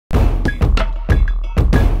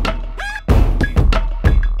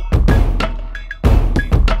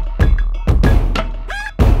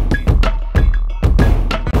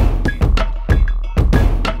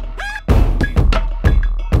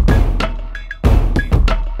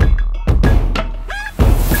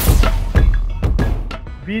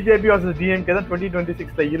BJP vs DMK தான்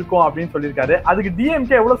 2026ல இருக்கும் அப்படின்னு சொல்லியிருக்காரு. அதுக்கு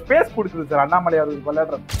டிஎம்கே எவ்வளவு ஸ்பேஸ் கொடுக்குது சார் அண்ணாமலை அவருக்கு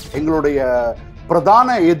விளையாடுறது? எங்களுடைய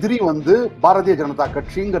பிரதான எதிரி பாரதிய ஜனதா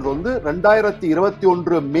கட்சிங்கிறது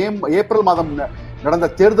 2021 ஏப்ரல் மாதம் நடந்த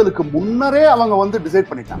தேர்தலுக்கு முன்னரே அவங்க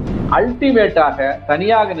டிசைட் பண்ணிட்டாங்க. அல்டிமேட்டாக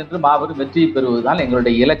தனியாக நின்று மாபெரும் வெற்றி பெறுவதுதான்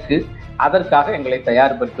எங்களுடைய இலக்கு. அதற்காக எங்களை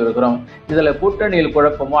தயார்படுத்தி இருக்கிறோம். இதுல கூட்டணியில்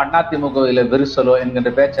குழப்பமோ அதிமுக விரிசலோ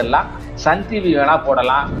என்கின்ற பேச்செல்லாம் சன் டிவி வேணா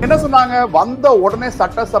போடலாம். என்ன சொன்னாங்க? வந்த உடனே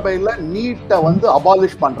சட்டசபையில நீட்டை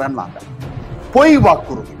அபாலிஷ் பண்றேன்னாங்க. பொய்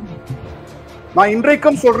வாக்குறுதி. நான்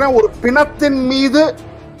இன்றைக்கும் சொல்றேன், ஒரு பிணத்தின் மீது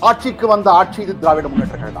ஆட்சிக்கு வந்த ஆட்சி இது திராவிட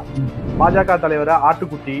முன்னேற்ற கழகம். பாஜக தலைவரை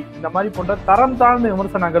ஆட்டுக்குட்டி இந்த மாதிரி போன்ற தரம் தாழ்ந்த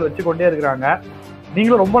விமர்சனங்கள் வச்சுக்கொண்டே இருக்கிறாங்க.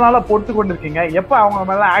 நீங்களும் ரொம்ப நாளா போட்டு கொண்டிருக்கீங்க. எப்ப அவங்க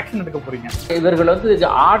மேல ஆக்ஷன் எடுக்க போறீங்க? இவர்கள்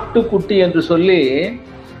ஆட்டுக்குட்டி என்று சொல்லி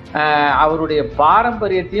அவருடைய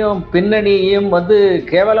பாரம்பரியத்தையும் பின்னணியையும்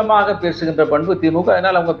கேவலமாக பேசுகின்ற பண்பு திமுக,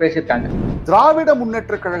 அதனால அவங்க பேசியிருக்காங்க. திராவிட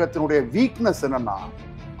முன்னேற்ற கழகத்தினுடைய வீக்னஸ் என்னன்னா,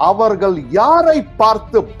 அவர்கள் யாரை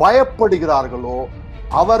பார்த்து பயப்படுகிறார்களோ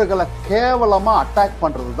அவர்களை கேவலமா அட்டாக்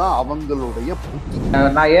பண்றதுதான் அவங்களுடைய புத்தி.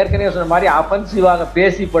 நான் ஏற்கனவே சொன்ன மாதிரி அஃபென்சிவாக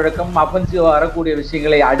பேசி பழக்கம், அஃபென்சிவா வரக்கூடிய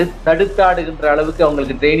விஷயங்களை தடுத்தாடுகின்ற அளவுக்கு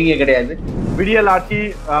அவங்களுக்கு ட்ரைனிங்கே கிடையாது. விடியல் ஆட்சி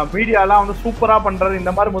மீடியாலாம் சூப்பரா பண்றது,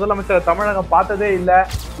 இந்த மாதிரி முதலமைச்சர் தமிழகம் பார்த்ததே இல்ல.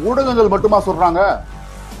 ஊடகங்கள் மட்டுமா சொல்றாங்க?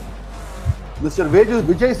 மிஸ்டர்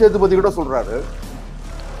விஜய் சேதுபதி கூட சொல்றாரு.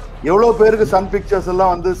 எவ்வளவு பேருக்கு சன் பிக்சர்ஸ்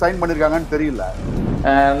எல்லாம் சைன் பண்ணிருக்காங்கன்னு தெரியல.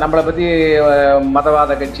 நம்மளை பத்தி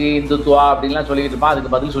மதவாத கட்சி, இந்துத்துவா அப்படின்லாம் சொல்லிட்டு இருப்போம்.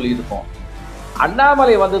 அதுக்கு பதில் சொல்லிட்டு இருப்போம்.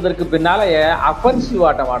 அண்ணாமலை வந்ததற்கு பின்னால அஃபென்சிவ்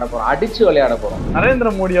ஆட்டம் ஆட போறோம், அடிச்சு விளையாட போறோம்.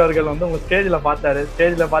 நரேந்திர மோடி அவர்கள் உங்க ஸ்டேஜ்ல பார்த்தாரு.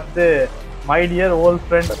 ஸ்டேஜ்ல பார்த்து மை டியர் ஓல்ட்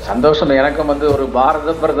ஃப்ரெண்ட். சந்தோஷம். எனக்கும் ஒரு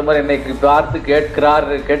பாரத பிரதமர் என்னை பார்த்து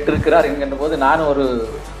கேட்டிருக்கிறார் என்கின்ற போது நான்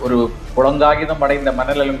ஒரு புலங்காகிதம் அடைந்த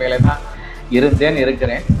மனநிலைமையில தான்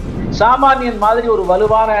இருக்கிறேன். சாமானியன் மாதிரி ஒரு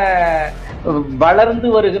வலுவான வளர்ந்து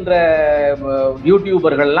வருகின்ற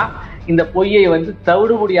யூடியூபர்கள்லாம் இந்த பொய்யை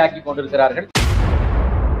தவிடுபொடியாக்கி கொண்டிருக்கிறார்கள்.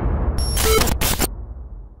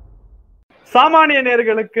 சாமானிய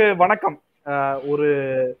நேயர்களுக்கு வணக்கம். ஒரு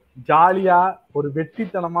ஜாலியா ஒரு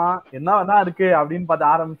வெற்றித்தனமா என்னதான் இருக்கு அப்படின்னு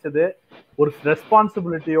பார்த்து ஆரம்பிச்சது ஒரு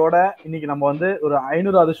ரெஸ்பான்சிபிலிட்டியோட இன்னைக்கு நம்ம ஒரு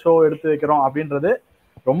 500வது ஷோ எடுத்து வைக்கிறோம் அப்படின்றது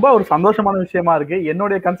ரொம்ப ஒரு சந்தோஷமான விஷயமா இருக்கு.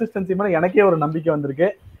 என்னுடைய கன்சிஸ்டன்சி மேல எனக்கே ஒரு நம்பிக்கை வந்திருக்கு.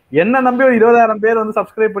 என்ன நம்பி ஒரு 20,000 பேர்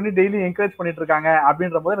சப்ஸ்கிரைப் பண்ணி டெய்லி என்கரேஜ் பண்ணிட்டு இருக்காங்க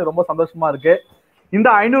அப்படின்ற போது எனக்கு ரொம்ப சந்தோஷமா இருக்கு. இந்த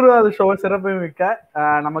 500வது ஷோவை சிறப்பு மிக்க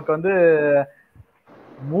நமக்கு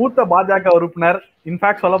மூத்த பாஜக உறுப்பினர்,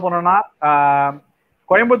 இன்ஃபேக்ட் சொல்ல போனோம்னா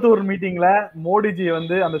கோயம்புத்தூர் மீட்டிங்ல மோடிஜி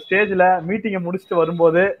அந்த ஸ்டேஜ்ல மீட்டிங்கை முடிச்சுட்டு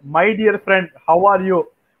வரும்போது my dear friend how are you,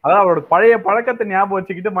 அதாவது அவரோட பழைய பழக்கத்தை ஞாபகம்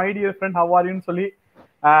வச்சுக்கிட்டு my dear friend how are யூன்னு சொல்லி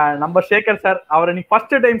நம்ம சேகர் சார் அவர் இன்னைக்கு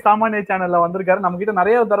ஃபர்ஸ்ட் டைம் சாமானிய சேனல்ல வந்திருக்காரு. நம்ம கிட்ட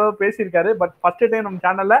நிறைய தடவை பேசியிருக்காரு. பட் ஃபர்ஸ்ட் டைம் நம்ம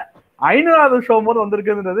சேனல்ல 500வது ஷோ போது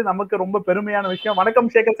வந்திருக்குன்றது நமக்கு ரொம்ப பெருமையான விஷயம்.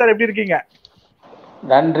 வணக்கம் சேகர் சார், எப்படி இருக்கீங்க?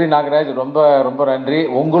 நன்றி நாகராஜ், ரொம்ப ரொம்ப நன்றி.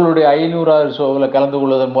 உங்களுடைய 500வது ஷோவில் கலந்து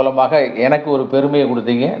கொள்வதன் மூலமாக எனக்கு ஒரு பெருமையை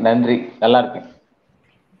கொடுத்தீங்க. நன்றி, நல்லா இருக்கேன்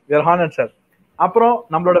சார். அப்புறம்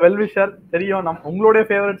நம்மளோட வெல்விஷர் தெரியும், உங்களுடைய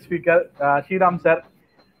favourite speaker Sriram sir.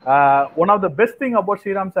 One of the best thing about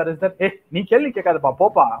Sriram sir is that நீ கேள்வி கேட்காதப்பா,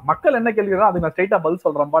 போப்பா, மக்கள் என்ன கேள்விக்கிறோம் அதுக்கு நான் ஸ்ட்ரைட்டா பதில்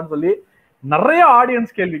சொல்றேன்பான்னு சொல்லி நிறைய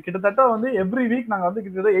ஆடியன்ஸ் கேள்வி கிட்டத்தட்ட எவ்ரி வீக் நாங்க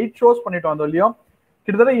கிட்டத்தட்ட 8 ஷோஸ் பண்ணிட்டோம். அந்த வழியும்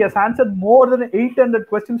கிட்டத்தட்ட he has answered more than 800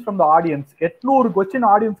 questions from the audience. 800 question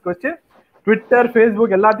audience question, Twitter,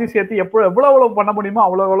 Facebook எல்லாத்தையும் சேர்த்து எவ்வளவு பண்ண முடியுமோ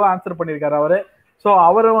அவ்வளவு ஆன்சர் பண்ணியிருக்காரு அவரு. ஸோ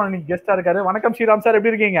அவரும் இன்னைக்கு கெஸ்டா இருக்காரு. வணக்கம் ஸ்ரீராம் சார்,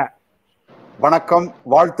 எப்படி இருக்கீங்க? வணக்கம்,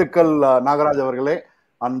 வாழ்த்துக்கள் நாகராஜ் அவர்களே.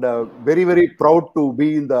 And very very proud to be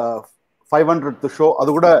in the 500th show. அது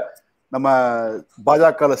கூட நம்ம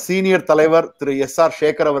பாஜக சீனியர் தலைவர் திரு SR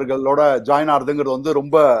சேகர் அவர்களோட ஜாயின் ஆகுதுங்கிறது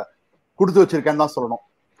ரொம்ப கொடுத்து வச்சிருக்கேன்னு தான் சொல்லணும்.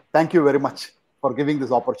 Thank you very much for giving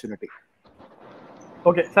this opportunity.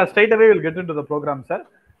 Okay sir, straight away will get into the program sir.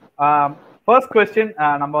 First question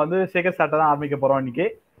நம்ம சேகர் சார்ட்ட தான் ஆரம்பிக்க போறோம் இன்னைக்கு.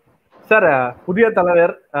 சார், புதிய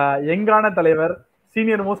தலைவர், யங்கான தலைவர்,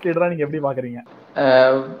 சீனியர் மோஸ்ட் லீடரா நீங்க எப்படி பாக்குறீங்க?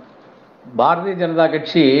 பாரதிய ஜனதா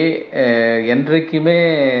கட்சி என்றைக்குமே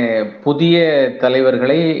புதிய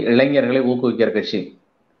தலைவர்களை, இளைஞர்களை ஊக்குவிக்கிற கட்சி.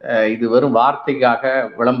 இது வெறும் வார்த்தைக்காக,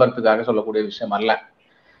 விளம்பரத்துக்காக சொல்லக்கூடிய விஷயம் அல்ல.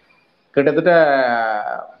 கிட்டத்தட்ட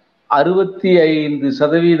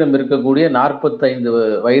 65% இருக்கக்கூடிய 45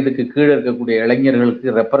 வயதுக்கு கீழே இருக்கக்கூடிய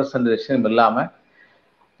இளைஞர்களுக்கு ரெப்ரசன்டேஷன் இல்லாம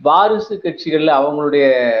வாரிசு கட்சிகள்ல அவங்களுடைய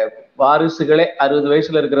வாரிசுகளே 60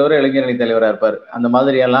 வயசுல இருக்கிறவரை இளைஞரணி தலைவராக இருப்பார். அந்த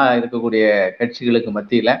மாதிரி எல்லாம் இருக்கக்கூடிய கட்சிகளுக்கு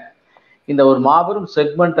மத்தியில இந்த ஒரு மாபெரும்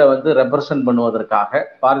செக்மெண்ட்டை ரெப்ரசன்ட் பண்ணுவதற்காக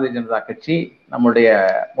பாரதிய ஜனதா கட்சி நம்முடைய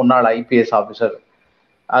முன்னாள் IPS ஆஃபீஸர்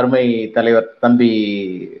அருமை தலைவர் தம்பி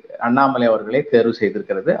அண்ணாமலை அவர்களை தேர்வு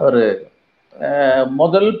செய்திருக்கிறது. அவர்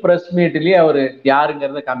முதல் பிரஸ் மீட்லயே அவர்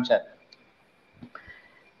யாருங்கிறத காமிச்சார்.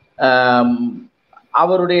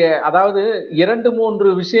 அவருடைய அதாவது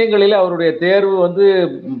 2-3 விஷயங்களில் அவருடைய தேர்வு வந்து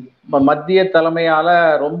மத்திய தலைமையால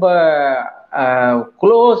ரொம்ப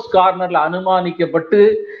க்ளோஸ் கார்னர்ல அனுமானிக்கப்பட்டு,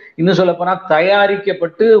 இன்னும் சொல்ல போனா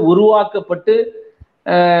தயாரிக்கப்பட்டு உருவாக்கப்பட்டு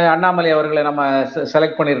அண்ணாமலை அவர்களை நம்ம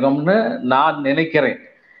செலக்ட் பண்ணியிருக்கோம்னு நான் நினைக்கிறேன்.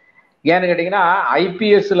 ஏன்னு கேட்டீங்கன்னா,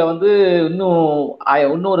 ஐபிஎஸ்ல வந்து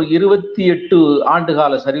இன்னும் ஒரு 28 ஆண்டு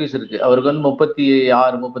கால சர்வீஸ் இருக்கு. அவருக்கு வந்து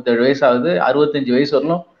 36-37 வயசு ஆகுது. 65 வயசு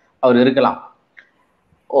வரலும் அவர் இருக்கலாம்.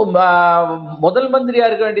 முதல் மந்திரியா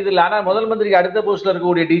இருக்க வேண்டியது இல்லை, ஆனா முதல் மந்திரிக்கு அடுத்த போஸ்ட்ல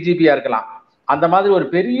இருக்கக்கூடிய டிஜிபியா இருக்கலாம். அந்த மாதிரி ஒரு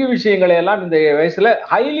பெரிய விஷயங்களை எல்லாம் இந்த வயசுல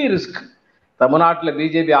ஹைலி ரிஸ்க். தமிழ்நாட்டில்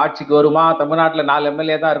பிஜேபி ஆட்சிக்கு வருமா, தமிழ்நாட்டில் 4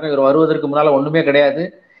 எம்எல்ஏ தான் இருக்கும், இவர் வருவதற்கு முன்னால ஒண்ணுமே கிடையாது,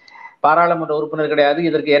 பாராளுமன்ற உறுப்பினர் கிடையாது,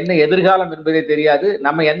 இதற்கு என்ன எதிர்காலம் என்பதே தெரியாது,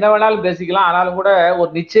 நம்ம என்ன வேணாலும் பேசிக்கலாம். ஆனாலும் கூட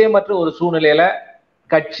ஒரு நிச்சயமற்ற ஒரு சூழ்நிலையில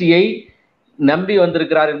கட்சியை நம்பி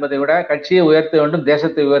வந்திருக்கிறார் என்பதை விட கட்சியை உயர்த்த வேண்டும்,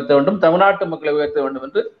 தேசத்தை உயர்த்த வேண்டும், தமிழ்நாட்டு மக்களை உயர்த்த வேண்டும்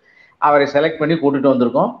என்று அவரை செலக்ட் பண்ணி கூட்டிட்டு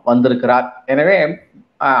வந்திருக்கிறார். எனவே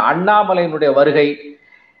அண்ணாமலையினுடைய வருகை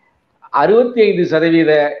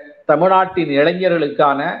 65% தமிழ்நாட்டின்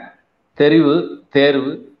இளைஞர்களுக்கான தேர்வு,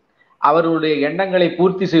 அவர்களுடைய எண்ணங்களை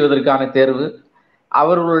பூர்த்தி செய்வதற்கான தேர்வு,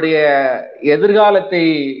 அவர்களுடைய எதிர்காலத்தை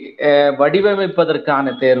வடிவமைப்பதற்கான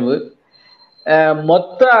தேர்வு,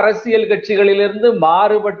 மொத்த அரசியல் கட்சிகளிலிருந்து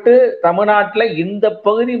மாறுபட்டு தமிழ்நாட்டில் இந்த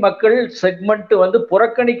பகுதி மக்கள் செக்மெண்ட் வந்து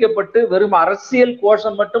புறக்கணிக்கப்பட்டு வெறும் அரசியல்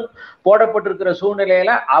கோஷம் மட்டும் போடப்பட்டிருக்கிற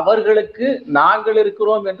சூழ்நிலையில அவர்களுக்கு நாங்கள்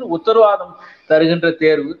இருக்கிறோம் என்று உத்தரவாதம் தருகின்ற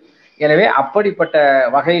தேர்வு. எனவே அப்படிப்பட்ட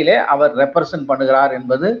வகையிலே அவர் ரெப்ரசன்ட் பண்ணுகிறார்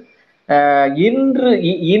என்பது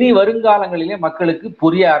இனி வருங்காலங்களிலே மக்களுக்கு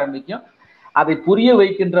புரிய ஆரம்பிக்கும். அதை புரிய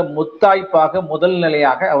வைக்கின்ற முத்தாய்ப்பாக முதல்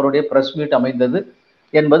நிலையாக அவருடைய பிரஸ் மீட் அமைந்தது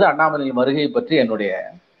என்பது அண்ணாமலையின் வருகை பற்றி என்னுடைய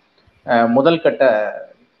முதல் கட்ட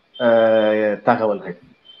தகவல்கள்.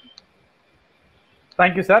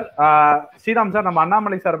 Thank you sir. ஸ்ரீராம் சார், நம்ம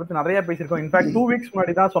அண்ணாமலை சாரை பத்தி நிறைய பேசியிருக்கோம். இன்ஃபேக்ட் 2 வீக்ஸ்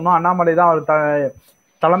முன்னாடி தான் சொன்னோம் அண்ணாமலை தான் அவர்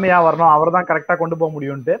தலைமையா வரணும், அவர் தான் கரெக்டா கொண்டு போக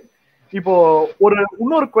முடியும்ட்டு. இப்போ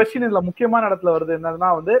இன்னொரு கொஸ்டின் இதுல முக்கியமான இடத்துல வருது. என்னன்னா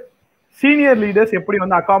வந்து சீனியர் லீடர்ஸ் எப்படி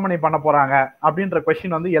வந்து அகாமடேட் பண்ண போறாங்க அப்படின்ற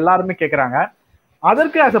கொஸ்டின் வந்து எல்லாருமே கேட்கறாங்க.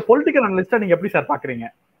 அதற்கு ஆஸ் அ பொலிட்டிக்கல் அனலிஸ்டா நீங்க எப்படி சார் பாக்குறீங்க?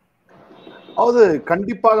 அதாவது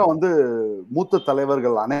கண்டிப்பாக வந்து மூத்த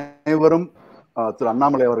தலைவர்கள் அனைவரும் திரு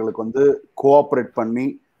அண்ணாமலை அவர்களுக்கு வந்து கோஆபரேட் பண்ணி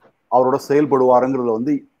அவரோட செயல்படுவாருங்கிறதுல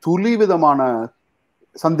வந்து துளி விதமான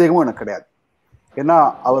சந்தேகமும் எனக்கு கிடையாது. ஏன்னா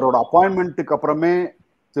அவரோட அப்பாயின்மெண்ட்டுக்கு அப்புறமே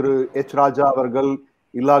திரு எச் ராஜா அவர்கள்,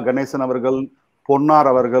 இல்லா கணேசன் அவர்கள்,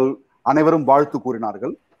 பொன்னார் அவர்கள் அனைவரும் வாழ்த்து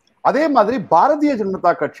கூறினார்கள். அதே மாதிரி பாரதிய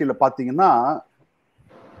ஜனதா கட்சியில பாத்தீங்கன்னா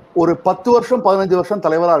ஒரு 10 வருஷம் 15 வருஷம்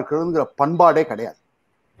தலைவரா இருக்கிறதுங்கிற பண்பாடே கிடையாது.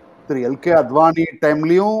 திரு எல்கே அத்வானி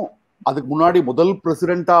டைம்லயும், அதுக்கு முன்னாடி முதல்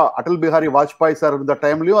பிரசிடென்டா அடல் பிஹாரி வாஜ்பாய் சார் இருந்த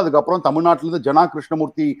டைம்லயும், அதுக்கப்புறம் தமிழ்நாட்டில இருந்து ஜனா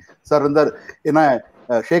கிருஷ்ணமூர்த்தி சார் இருந்தார். ஏன்னா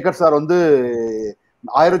சேகர் சார் வந்து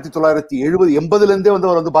 1970-80ல இருந்தே வந்து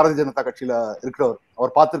அவர் வந்து பாரதிய ஜனதா கட்சியில இருக்கிறவர்,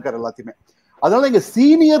 அவர் பார்த்திருக்காரு எல்லாத்தையுமே. அதனால இங்க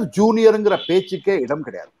சீனியர் ஜூனியருங்கிற பேச்சுக்கே இடம்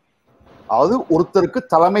கிடையாது. அதாவது ஒருத்தருக்கு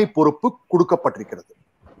தலைமை பொறுப்பு கொடுக்கப்பட்டிருக்கிறது,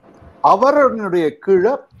 அவருடைய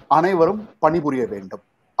கீழே அனைவரும் பணிபுரிய வேண்டும்.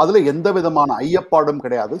 அதுல எந்த விதமான ஐயப்பாடும்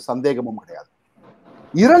கிடையாது, சந்தேகமும் கிடையாது.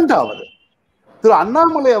 இரண்டாவது, திரு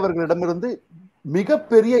அண்ணாமலை அவர்களிடமிருந்து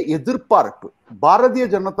மிகப்பெரிய எதிர்பார்ப்பு பாரதிய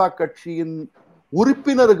ஜனதா கட்சியின்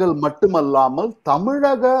உறுப்பினர்கள் மட்டுமல்லாமல்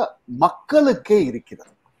தமிழக மக்களுக்கே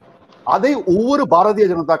இருக்கிறது. அதை ஒவ்வொரு பாரதிய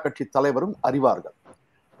ஜனதா கட்சி தலைவரும் அறிவார்கள்.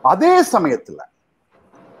 அதே சமயத்துல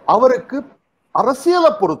அவருக்கு அரசியலை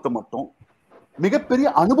பொறுத்த மட்டும் மிகப்பெரிய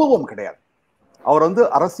அனுபவம் கிடையாது. அவர் வந்து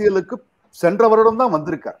அரசியலுக்கு சென்ற வருடம் தான்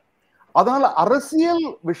வந்திருக்கார். அதனால அரசியல்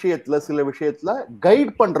விஷயத்துல சில விஷயத்துல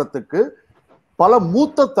கைட் பண்றதுக்கு பல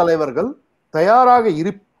மூத்த தலைவர்கள் தயாராக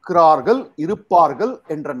இருப்பார்கள்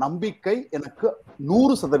என்ற நம்பிக்கை எனக்கு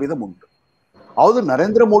 100% உண்டு. அதாவது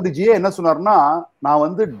நரேந்திர மோடிஜியே என்ன சொன்னார்னா, நான்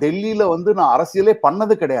வந்து டெல்லியில வந்து நான் அரசியலே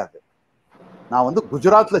பண்ணது கிடையாது, நான் வந்து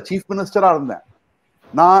குஜராத்ல சீஃப் மினிஸ்டரா இருந்தேன்,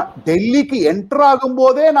 நான் டெல்லிக்கு என்டர் ஆகும்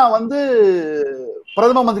போதே நான் வந்து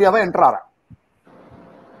பிரதம மந்திரியா தான் என்டர் ஆறேன்.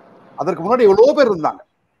 அதற்கு முன்னாடி எவ்வளவோ பேர் இருந்தாங்க,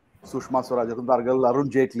 சுஷ்மா ஸ்வராஜ் இருந்தார்கள்,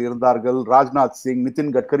 அருண் ஜேட்லி இருந்தார்கள், ராஜ்நாத் சிங்,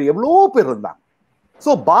 நிதின் கட்கரி, எவ்வளவோ பேர் இருந்தாங்க.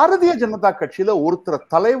 சோ பாரதிய ஜனதா கட்சியில ஒருத்தர்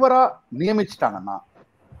தலைவரா நியமிச்சிட்டாங்கன்னா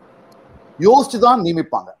யோசிச்சுதான்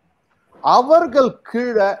நியமிப்பாங்க. அவர்கள்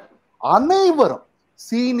கீழே அனைவரும்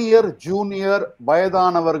சீனியர் ஜூனியர்,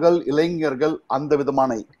 வயதானவர்கள், இளைஞர்கள்,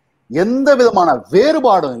 எந்த விதமான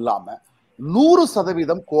வேறுபாடும் இல்லாம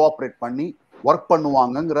 100% கோஆபரேட் பண்ணி ஒர்க்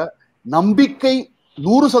பண்ணுவாங்கங்கிற நம்பிக்கை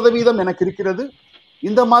 100% எனக்கு இருக்கிறது.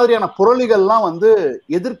 இந்த மாதிரியான புரளிகள்லாம் வந்து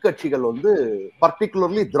எதிர்கட்சிகள் வந்து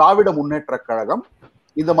பர்டிகுலர்லி திராவிட முன்னேற்ற கழகம்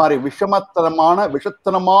இந்த மாதிரி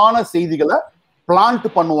விஷத்தனமான செய்திகளை பிளான்ட்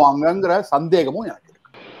பண்ணுவாங்கங்கிற சந்தேகமும் எனக்கு இருக்கு.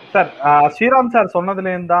 சார் ஸ்ரீராம் சார்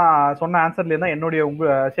சொன்னதுலேருந்து தான் சொன்ன ஆன்சர்லேருந்து தான் என்னுடைய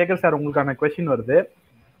சேகர் சார் உங்களுக்கான கொஸ்டின் வருது.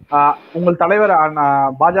 உங்கள் தலைவர்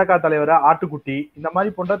பாஜக தலைவர் ஆட்டுக்குட்டி இந்த மாதிரி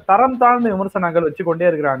போன்ற தரம் தாழ்ந்த விமர்சனங்கள் வச்சு கொண்டே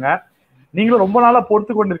இருக்கிறாங்க. நீங்களும் ரொம்ப நாளா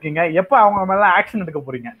பொறுத்து கொண்டு இருக்கீங்க. எப்ப அவங்க மேல ஆக்ஷன் எடுக்க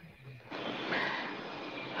போறீங்க?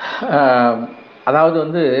 அதாவது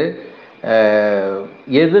வந்து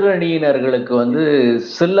எதிரணியினர்களுக்கு வந்து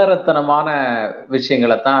சில்லறத்தனமான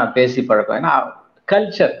விஷயங்களை தான் பேசி பழக்கம். ஏன்னா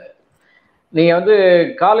கல்ச்சர், நீங்க வந்து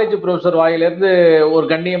காலேஜ் ப்ரொஃபஸர் வாயிலிருந்து ஒரு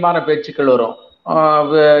கண்ணியமான பேச்சுக்கள் வரும்.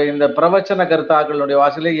 இந்த பிரவச்சன கருத்தாக்களுடைய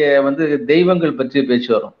வாசிலே வந்து தெய்வங்கள் பற்றி பேச்சு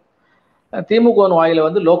வரும். திமுக வாயில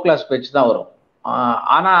வந்து லோ கிளாஸ் பேச்சு தான் வரும்.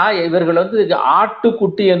 ஆனா இவர்கள் வந்து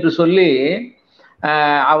ஆட்டுக்குட்டி என்று சொல்லி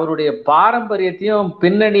அவருடைய பாரம்பரியத்தையும்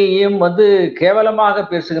பின்னணியையும் வந்து கேவலமாக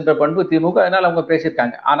பேசுகின்ற பண்பு திமுக. அதனால அவங்க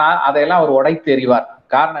பேசியிருக்காங்க. ஆனா அதையெல்லாம் அவர் உடைத்து எறிவார்.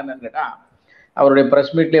 காரணம் என்னன்னு கேட்டா, அவருடைய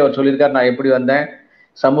பிரஸ் மீட்லேயே அவர் சொல்லியிருக்காரு, நான் எப்படி வந்தேன்,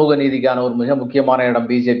 சமூக நீதிக்கான ஒரு மிக முக்கியமான இடம்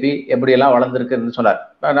பிஜேபி எப்படியெல்லாம் வளர்ந்துருக்குன்னு சொன்னார்.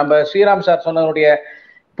 நம்ம ஸ்ரீராம் சார் சொன்னதனுடைய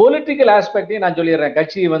பொலிட்டிக்கல் ஆஸ்பெக்டையும் நான் சொல்லிடுறேன்.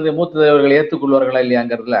 கட்சி வந்து மூத்த தலைவர்கள் ஏற்றுக்கொள்வார்களா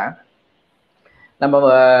இல்லையாங்கிறதுல, நம்ம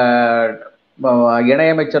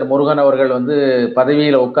இணையமைச்சர் முருகன் அவர்கள் வந்து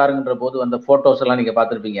பதவியில உட்காருங்கின்ற போது வந்த போட்டோஸ் எல்லாம் நீங்க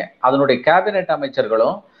பார்த்திருப்பீங்க. அதனுடைய கேபினெட்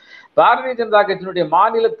அமைச்சர்களும் பாரதிய ஜனதா கட்சியினுடைய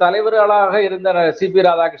மாநில தலைவர்களாக இருந்த சிபி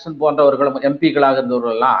ராதாகிருஷ்ணன் போன்றவர்களும் எம்பிக்களாக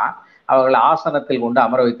இருந்தவர்கள்லாம் அவர்கள் ஆசனத்தில் கொண்டு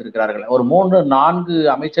அமர வைத்திருக்கிறார்கள். ஒரு 3-4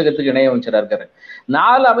 அமைச்சகத்துக்கு இணையமைச்சராக இருக்காரு.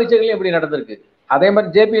 4 அமைச்சர்களையும் எப்படி நடந்திருக்கு. அதே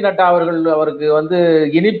மாதிரி ஜேபி நட்டா அவருக்கு வந்து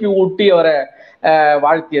இனிப்பி ஊட்டி அவரை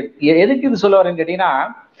வாழ்த்தியது. எதுக்கு இது சொல்ல வரேன்னு கேட்டீங்கன்னா,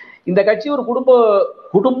 இந்த கட்சி ஒரு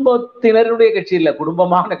குடும்பத்தினருடைய கட்சி இல்லை,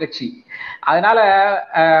 குடும்பமான கட்சி. அதனால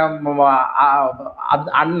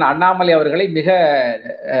அண்ணாமலை அவர்களை மிக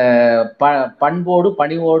பண்போடு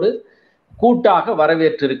பணிவோடு கூட்டாக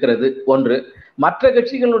வரவேற்று இருக்கிறது ஒன்று. மற்ற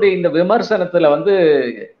கட்சிகளுடைய இந்த விமர்சனத்துல வந்து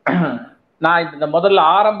நான் இந்த முதல்ல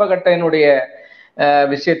ஆரம்ப கட்ட என்னுடைய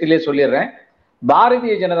விஷயத்திலே சொல்லிடுறேன்.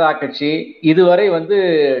 பாரதிய ஜனதா கட்சி இதுவரை வந்து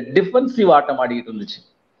டிஃபென்சிவ் ஆட்டம் ஆடிக்கிட்டு இருந்துச்சு.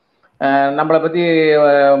 நம்மளை பத்தி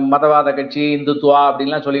மதவாத கட்சி, இந்துத்துவா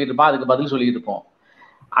அப்படின்லாம் சொல்லிக்கிட்டு இருப்போம். அதுக்கு பதில் சொல்லிக்கிட்டு இருப்போம்.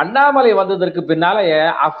 அண்ணாமலை வந்ததற்கு பின்னால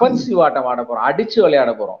அஃபென்சிவ் ஆட்டம் ஆட போறோம், அடிச்சு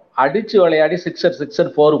விளையாட போறோம். அடிச்சு விளையாடி 6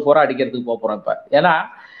 4 அடிக்கிறதுக்கு போறோம். இப்ப ஏன்னா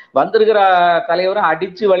வந்திருக்கிற தலைவரும்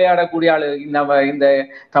அடிச்சு விளையாடக்கூடிய ஆளு. நம்ம இந்த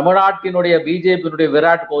தமிழ்நாட்டினுடைய பிஜேபியினுடைய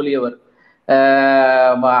விராட் கோலி அவர்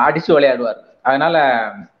அடிச்சு விளையாடுவார். அதனால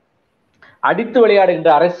அடித்து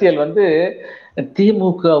விளையாடுகின்ற அரசியல் வந்து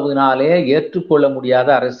திமுகவினாலே ஏற்றுக்கொள்ள முடியாத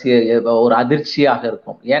அரசியல், ஒரு அதிர்ச்சியாக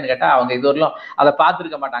இருக்கும். ஏன்னு கேட்டா அவங்க இதுவரையிலும் அதை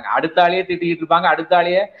பார்த்துருக்க மாட்டாங்க. அடுத்தாலேயே திட்டிக்கிட்டு இருப்பாங்க,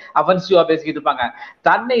 அடுத்தாலேயே அஃபென்சிவா பேசிக்கிட்டு இருப்பாங்க.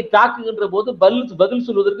 தன்னை தாக்குகின்ற போது பதில்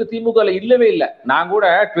சொல்வதற்கு திமுக இல்லவே இல்லை. நான் கூட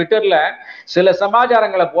ட்விட்டர்ல சில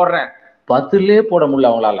சமாச்சாரங்களை போடுறேன், பதிலே போட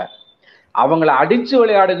முடியல அவங்களால. அவங்களை அடிச்சு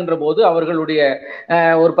விளையாடுகின்ற போது அவர்களுடைய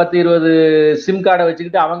ஒரு 10-20 சிம் கார்டை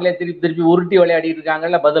வச்சுக்கிட்டு அவங்களே திருப்பி உருட்டி விளையாடிட்டு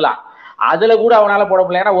இருக்காங்கல்ல பதிலா, அதுல கூட அவனால போட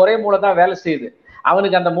முடியல. ஏன்னா ஒரே மூளை தான் வேலை செய்யுது,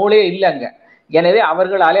 அவனுக்கு அந்த மூளையே இல்லைங்க. எனவே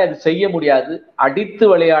அவர்களாலே அது செய்ய முடியாது. அடித்து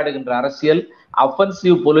விளையாடுகின்ற அரசியல்,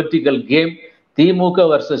 அஃபென்சிவ் பொலிட்டிக்கல் கேம், திமுக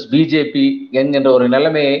வர்சஸ் பிஜேபி என்கின்ற ஒரு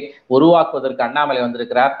நிலைமையை உருவாக்குவதற்கு அண்ணாமலை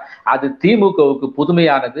வந்திருக்கிறார். அது திமுகவுக்கு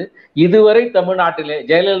புதுமையானது. இதுவரை தமிழ்நாட்டிலே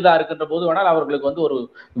ஜெயலலிதா இருக்கின்ற போது வேணால் அவர்களுக்கு வந்து ஒரு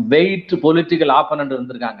வெயிட் பொலிட்டிக்கல் ஆப்பனன்ட்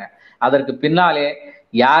இருந்திருக்காங்க. அதற்கு பின்னாலே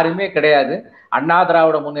யாருமே கிடையாது. அண்ணா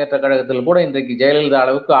திராவிட முன்னேற்ற கழகத்தில் கூட இன்றைக்கு ஜெயலலிதா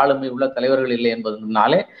அளவுக்கு ஆளுமை உள்ள தலைவர்கள் இல்லை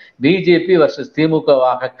என்பதனாலே பிஜேபி வர்சஸ்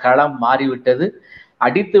திமுகவாக களம் மாறிவிட்டது.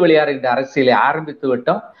 அடித்து விளையாடுகின்ற அரசியலை ஆரம்பித்து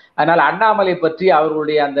விட்டோம். அதனால் அண்ணாமலை பற்றி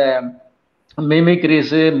அவர்களுடைய அந்த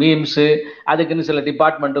மிமிக்ரிஸு, மீம்ஸு, அதுக்குன்னு சில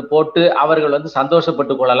டிபார்ட்மெண்ட் போட்டு அவர்கள் வந்து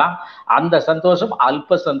சந்தோஷப்பட்டு கொள்ளலாம். அந்த சந்தோஷம்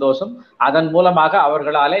அல்ப சந்தோஷம். அதன் மூலமாக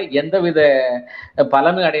அவர்களாலே எந்தவித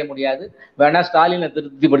பலனும் அடைய முடியாது. வேணா ஸ்டாலினை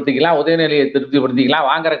திருப்திப்படுத்திக்கலாம், உதயநிலையை திருப்திப்படுத்திக்கலாம்,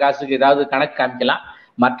 வாங்குற காசுக்கு ஏதாவது கணக்கு காமிக்கலாம்.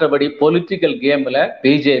 மற்றபடி பொலிட்டிக்கல் கேம்ல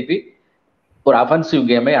பிஜேபி ஒரு அஃபென்சிவ்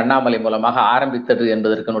கேமை அண்ணாமலை மூலமாக ஆரம்பித்தது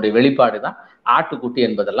என்பதற்கனுடைய வெளிப்பாடு தான் ஆட்டுக்குட்டி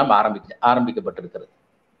என்பதெல்லாம் ஆரம்பிக்கப்பட்டிருக்கிறது.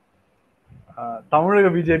 தமிழக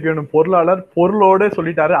பிஜேபியோட பொருளாளர் பொருளோடு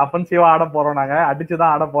சொல்லிட்டாரு, அஃபென்சிவா ஆட போறோம், நாங்க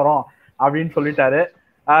அடிச்சுதான் ஆட போறோம் அப்படின்னு சொல்லிட்டாரு.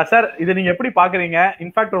 சார், இதை நீங்க எப்படி பாக்குறீங்க?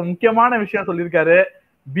 இன்ஃபேக்ட் ஒரு முக்கியமான விஷயம் சொல்லியிருக்காரு,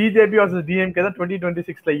 பிஜேபி வர்சஸ் டிஎம்கே தான்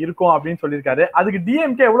 2026ல இருக்கும் அப்படின்னு சொல்லியிருக்காரு. அதுக்கு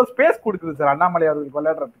டிஎம்கே எவ்வளவு ஸ்பேஸ் கொடுக்குது சார் அண்ணாமலை அவர்களுக்கு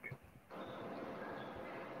விளையாடுறதுக்கு?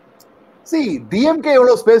 டிஎம்கே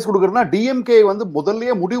எவ்வளவு ஸ்பேஸ் கொடுக்குறதுன்னா, டிஎம்கே வந்து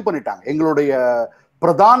முதல்லயே முடிவு பண்ணிட்டாங்க, எங்களுடைய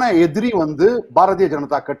பிரதான எதிரி வந்து பாரதிய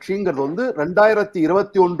ஜனதா கட்சிங்கிறது வந்து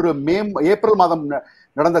 2021 ஏப்ரல் மாதம்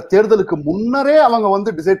நடந்த தேர்தலுக்கு முன்னரே அவங்க வந்து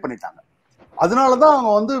டிசைட் பண்ணிட்டாங்க. அதனாலதான்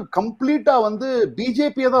அவங்க வந்து கம்ப்ளீட்டா வந்து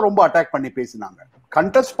பிஜேபியை தான் ரொம்ப அட்டாக் பண்ணி பேசினாங்க.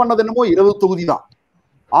 கண்டெஸ்ட் பண்ணது என்னமோ 20 தொகுதி தான்,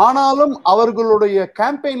 ஆனாலும் அவர்களுடைய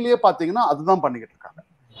கேம்பெயின்லயே பாத்தீங்கன்னா அதுதான் பண்ணிக்கிட்டு இருக்காங்க.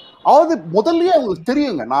 அதாவது முதல்லயே அவங்களுக்கு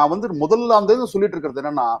தெரியுங்க. நான் வந்து முதல்ல அந்த சொல்லிட்டு இருக்கிறது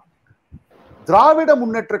என்னன்னா, திராவிட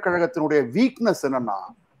முன்னேற்ற கழகத்தினுடைய வீக்னஸ் என்னன்னா,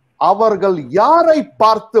 அவர்கள் யாரை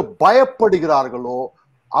பார்த்து பயப்படுகிறார்களோ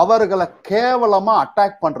அவர்களை கேவலமா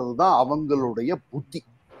அட்டாக் பண்றதுதான் அவங்களுடைய புத்தி.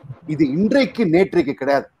 இது இன்றைக்கு நேற்றைக்கு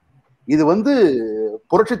கிடையாது. இது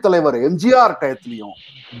புரட்சி தலைவர் எம்ஜிஆர் டயத்திலையும்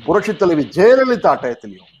புரட்சி தலைவி ஜெயலலிதா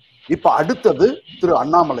டயத்திலையும், இப்ப அடுத்தது திரு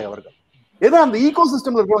அண்ணாமலை அவர்கள். ஏன்னா அந்த ஈகோ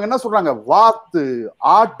சிஸ்டம்ல இருக்கிறவங்க என்ன சொல்றாங்க, வாத்து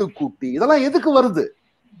ஆட்டுக்குட்டி இதெல்லாம் எதுக்கு வருது?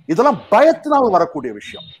 இதெல்லாம் பயத்தினால் வரக்கூடிய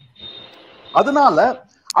விஷயம். அதனால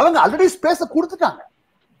அவங்க ஆல்ரெடி ஸ்பேஸ கொடுத்துட்டாங்க.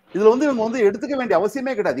 இதுல இவங்க எடுத்துக்க வேண்டிய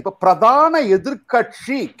அவசியமே கிடையாது. இப்ப பிரதான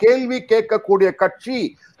எதிர்கட்சி, கேள்வி கேட்கக்கூடிய கட்சி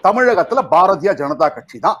தமிழகத்துல பாரதிய ஜனதா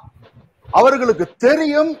கட்சி தான். அவர்களுக்கு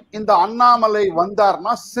தெரியும் இந்த அண்ணாமலை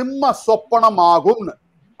வந்தார்னா சிம்ம சொப்பனம் ஆகும்னு.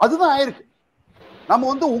 அதுதான் ஆயிருக்கு.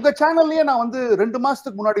 நம்ம உங்க சேனல்லயே நான் 2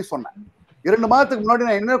 மாசத்துக்கு முன்னாடி சொன்னேன். 2 மாதத்துக்கு முன்னாடி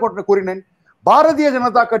நான் என்ன கூறினேன், பாரதிய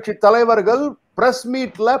ஜனதா கட்சி தலைவர்கள் பிரஸ்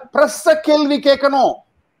மீட்ல பிரஸ் கேள்வி கேட்கணும்.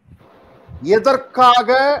 எதற்காக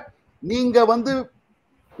நீங்க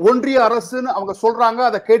ஒன்றிய அரசுன்னு அவங்க சொல்றாங்க,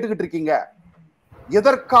 அதை கேட்டுக்கிட்டு இருக்கீங்க?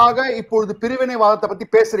 எதற்காக இப்பொழுது பிரிவினைவாதத்தை பத்தி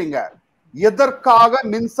பேசுறீங்க? எதற்காக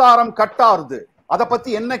மின்சாரம் கட் ஆறுது, அதை பத்தி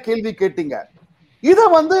என்ன கேள்வி கேட்டீங்க? இத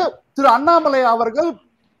திரு அண்ணாமலை அவர்கள்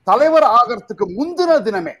தலைவர் ஆகிறதுக்கு முந்தின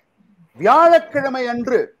தினமே வியாழக்கிழமை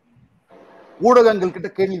அன்று ஊடகங்கள் கிட்ட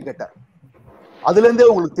கேள்வி கேட்டார். அதுல இருந்தே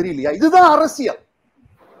உங்களுக்கு தெரியலையா? இதுதான் அரசியல்.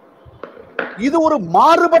 இது ஒரு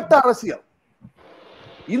மாறுபட்ட அரசியல்.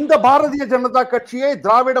 இந்த பாரதிய ஜனதா கட்சியை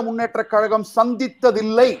திராவிட முன்னேற்ற கழகம்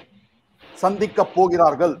சந்தித்ததில்லை, சந்திக்க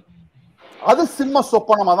போகிறார்கள். அது சிம்ம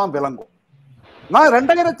சொப்பனமா தான் விளங்கும். நான்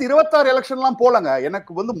 2026 எலெக்ஷன்லாம் போலங்க.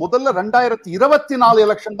 எனக்கு முதல்ல 2024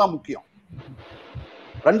 எலெக்ஷன் தான் முக்கியம்.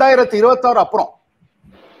 2026 அப்புறம்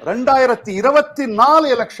 2024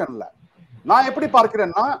 எலெக்ஷன்ல நான் எப்படி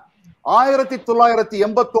பார்க்கிறேன்னா,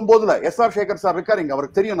 1989 எஸ்.ஆர். சேகர் சார் இருக்காரு இங்க,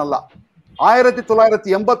 அவருக்கு தெரியும் நல்லா.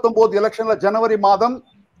 1989 எலெக்ஷன்ல ஜனவரி மாதம்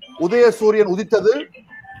உதயசூரியன் உதித்தது,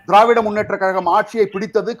 திராவிட முன்னேற்ற கழகம் ஆட்சியை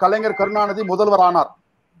பிடித்தது, கலைஞர் கருணாநிதி முதல்வர் ஆனார்.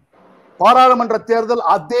 பாராளுமன்ற தேர்தல்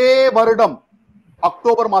அதே வருடம்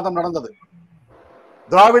அக்டோபர் மாதம் நடந்தது.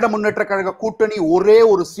 திராவிட முன்னேற்ற கழக கூட்டணி ஒரே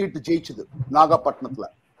ஒரு சீட் ஜெயிச்சது நாகப்பட்டினத்துல.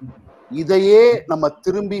 இதையே நம்ம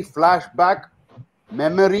திரும்பி பிளாஷ்பேக்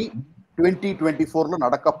மெமரி 2024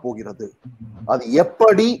 நடக்க போகிறது. அது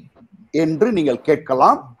எப்படி என்று நீங்கள்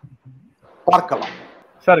கேட்கலாம், பார்க்கலாம்.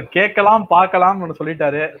 சார் கேட்கலாம் பார்க்கலாம்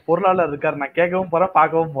சொல்லிட்டாரு. பொருளாளர் இருக்காரு, நான் கேட்கவும் போறேன்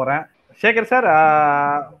பார்க்கவும் போறேன். சேகர் சார்,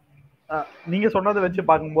 நீங்க சொன்னதை வச்சு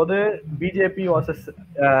பார்க்கும்போது பிஜேபி வர்சஸ்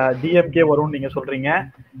டிஎம்கே வரும்னு நீங்க சொல்றீங்க.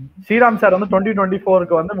 ஸ்ரீராம் சார்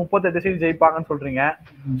 2024க்கு 38 சீட் ஜெயிப்பாங்கன்னு சொல்றீங்க.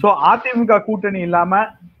 சோ அதிமுக கூட்டணி இல்லாம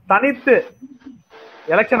தனித்து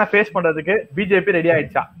எலெக்ஷனை ஃபேஸ் பண்றதுக்கு பிஜேபி ரெடி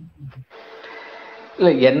ஆயிடுச்சா? இல்ல,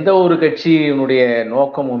 எந்த ஒரு கட்சியினுடைய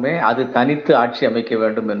நோக்கமுமே அது தனித்து ஆட்சி அமைக்க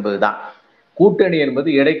வேண்டும் என்பதுதான். கூட்டணி என்பது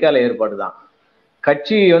இடைக்கால ஏற்பாடு தான்.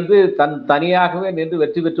 கட்சி தனியாகவே நின்று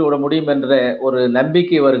வெற்றி பெற்று விட முடியும் என்ற ஒரு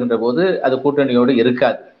நம்பிக்கை வருகின்ற போது அது கூட்டணியோடு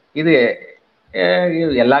இருக்காது. இது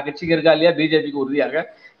எல்லா கட்சிக்கும் இருக்கா இல்லையா? பிஜேபிக்கு உறுதியாக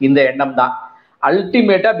இந்த எண்ணம் தான்.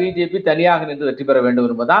 அல்டிமேட்டா பிஜேபி தனியாக நின்று வெற்றி பெற வேண்டும்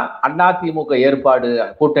என்பதுதான் அதிமுக ஏற்பாடு.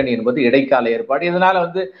 கூட்டணி என்பது இடைக்கால ஏற்பாடு. இதனால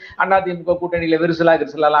அதிமுக கூட்டணியில விரிசலாம்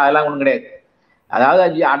அதெல்லாம் ஒன்றும் கிடையாது.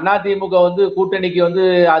 அதாவது அதிமுக கூட்டணிக்கு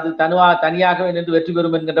அது தனியாகவே நின்று வெற்றி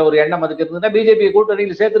பெறும் என்கின்ற ஒரு எண்ணம் அதுக்கு இருந்ததுன்னா பிஜேபி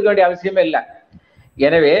கூட்டணியில் சேர்த்துக்க வேண்டிய அவசியமே இல்லை.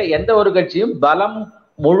 எனவே எந்த ஒரு கட்சியும் பலம்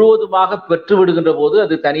முழுவதுமாக பெற்று விடுகின்ற போது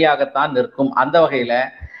அது தனியாகத்தான் நிற்கும். அந்த வகையில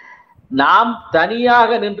நாம்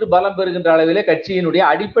தனியாக நின்று பலம் பெறுகின்ற அளவிலே கட்சியினுடைய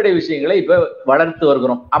அடிப்படை விஷயங்களை இப்ப வளர்த்து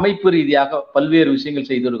வருகிறோம். அமைப்பு ரீதியாக பல்வேறு விஷயங்கள்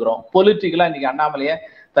செய்து இருக்கிறோம். பொலிட்டிக்கலா இன்னைக்கு அண்ணாமலையை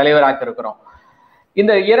தலைவராக்க இருக்கிறோம்.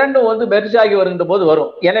 இந்த இரண்டும் மெர்ஜ் ஆகி வருகின்ற போது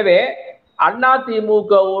வரும். எனவே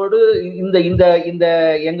அதிமுகவோடு இந்த இந்த இந்த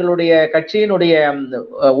எங்களுடைய கட்சியினுடைய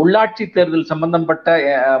உள்ளாட்சி தேர்தல் சம்பந்தப்பட்ட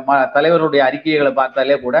தலைவருடைய அறிக்கைகளை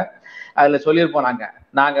பார்த்தாலே கூட அதுல சொல்லியிருப்போம்,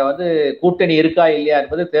 நாங்க கூட்டணி இருக்கா இல்லையா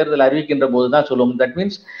என்பது தேர்தல் அறிவிக்கின்ற போதுதான் சொல்லுவோம். தட்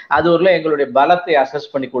மீன்ஸ் அது ஒரு எங்களுடைய பலத்தை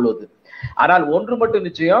அசஸ் பண்ணி கொள்வது. ஆனால் ஒன்று மட்டும்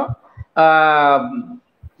நிச்சயம்,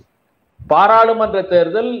 பாராளுமன்ற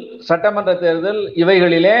தேர்தல், சட்டமன்ற தேர்தல்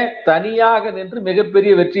இவைகளிலே தனியாக நின்று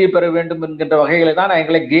மிகப்பெரிய வெற்றியை பெற வேண்டும் என்கின்ற வகைகளை தான்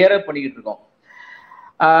எங்களை கியர் அப் பண்ணிக்கிட்டு இருக்கோம்.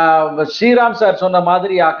 ஸ்ரீராம் சார் சொன்ன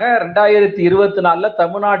மாதிரியாக 2024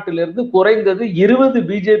 தமிழ்நாட்டிலிருந்து குறைந்தது 20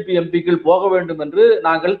 பிஜேபி எம்பிக்கள் போக வேண்டும் என்று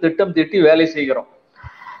நாங்கள் திட்டம் தீட்டி வேலை செய்கிறோம்.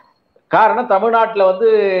 காரணம், தமிழ்நாட்டில்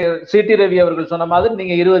சிடி ரவி அவர்கள் சொன்ன மாதிரி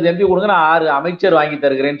நீங்க 20 எம்பி கொடுங்க, நான் 6 அமைச்சர் வாங்கி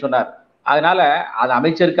தருகிறேன்னு சொன்னார். அதனால அது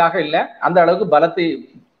அமைச்சருக்காக இல்லை, அந்த அளவுக்கு பலத்தை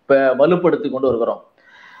வலுப்படுத்தி கொண்டு வருகிறோம்.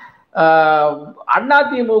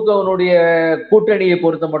 அதிமுகவினுடைய கூட்டணியை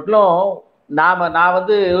பொறுத்த மட்டும் நான்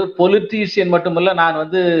பொலிட்டீஷியன் மட்டுமல்ல, நான்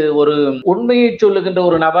ஒரு உண்மையை சொல்லுகின்ற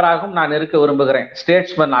ஒரு நபராகவும் நான் இருக்க விரும்புகிறேன்,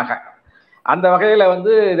 ஸ்டேட்ஸ்மேனாக. அந்த வகையில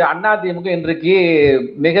வந்து அதிமுக இன்றைக்கு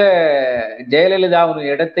மிக ஜெயலலிதாவின்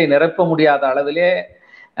இடத்தை நிரப்ப முடியாத அளவிலே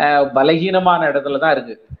பலகீனமான இடத்துல தான்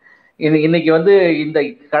இருக்கு. இன்னைக்கு வந்து இந்த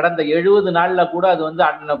கடந்த 70 நாள்ல கூட அது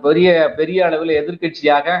வந்து பெரிய பெரிய அளவில்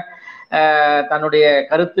எதிர்கட்சியாக தன்னுடைய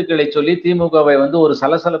கருத்துக்களை சொல்லி திமுகவை வந்து ஒரு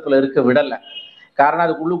சலசலப்புல இருக்க விடலை. காரணம்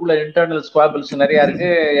அதுக்குள்ளுக்குள்ள இன்டர்னல் ஸ்குவாபிள்ஸ் நிறைய இருக்கு,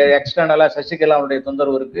 எக்ஸ்டர்னலா சசிகலாவுடைய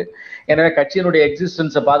தொந்தரவு இருக்கு. எனவே கட்சியினுடைய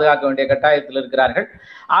எக்ஸிஸ்டன்ஸை பாதுகாக்க வேண்டிய கட்டாயத்தில் இருக்கிறார்கள்.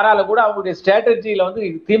 ஆனாலும் கூட அவங்களுடைய ஸ்ட்ராட்டஜியில வந்து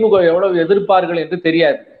திமுக எவ்வளவு எதிர்ப்பார்கள் என்று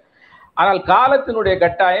தெரியாது. ஆனால் காலத்தினுடைய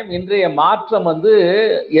கட்டாயம், இன்றைய மாற்றம் வந்து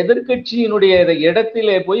எதிர்கட்சியினுடைய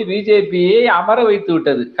இடத்திலே போய் பிஜேபியை அமர வைத்து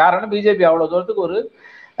விட்டது. காரணம் பிஜேபி அவ்வளவு தூரத்துக்கு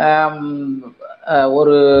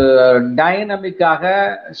ஒரு டைனமிக்காக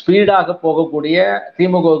ஸ்பீடாக போகக்கூடிய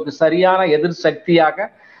திமுகவுக்கு சரியான எதிர் சக்தியாக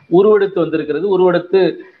உருவெடுத்து வந்திருக்கிறது, உருவெடுத்து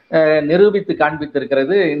நிரூபித்து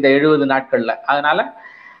காண்பித்திருக்கிறது இந்த 70 நாட்கள்ல. அதனால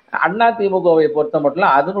அதிமுகவை பொறுத்த மட்டும்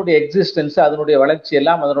அதனுடைய எக்ஸிஸ்டன்ஸ், அதனுடைய வளர்ச்சி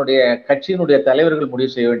எல்லாம் அதனுடைய கட்சியினுடைய தலைவர்கள்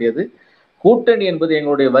முடிவு செய்ய வேண்டியது. கூட்டணி என்பது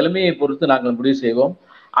எங்களுடைய வலிமையை பொறுத்து நாங்கள் முடிவு செய்வோம்.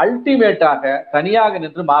 அல்டிமேட்டாக தனியாக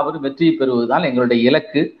நின்று மாபெரும் வெற்றியை பெறுவதுதான் எங்களுடைய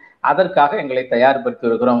இலக்கு. அதற்காக எங்களை தயார்படுத்தி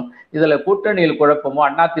வருகிறோம். இதுல கூட்டணியில் குழப்பமோ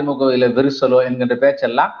அதிமுகவில விரிசலோ என்கின்ற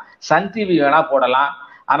பேச்செல்லாம் சன் டிவி வேணா போடலாம்,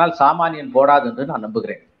 ஆனால் சாமானியன் போடாது என்று நான்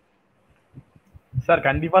நம்புகிறேன். சார்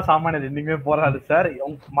கண்டிப்பா சாமானியன் என்னைக்குமே போராது சார்.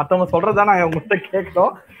 மத்தவங்க சொல்றதா நாங்க உங்ககிட்ட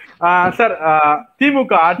கேட்கிறோம். சார்,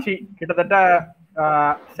 திமுக ஆட்சி கிட்டத்தட்ட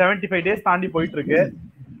 75 டேஸ் தாண்டி போயிட்டு இருக்கு.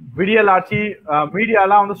 விடியல் ஆட்சி,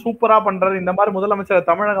 மீடியாலாம் வந்து சூப்பரா பண்றது, இந்த மாதிரி முதலமைச்சர்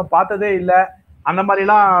தமிழகம் பார்த்ததே இல்லை, அந்த மாதிரி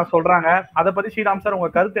எல்லாம் சொல்றாங்க. அதை பத்தி ஸ்ரீராம் சார் உங்க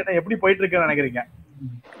கருத்து என்ன, எப்படி போயிட்டு இருக்குன்னு நினைக்கிறீங்க?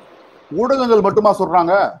 ஊடகங்கள் மட்டுமா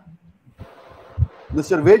சொல்றாங்க?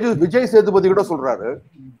 மிஸ்டர் விஜய் சேதுபதி கூட சொல்றாரு.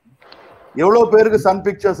 எவ்வளவு பேருக்கு சன்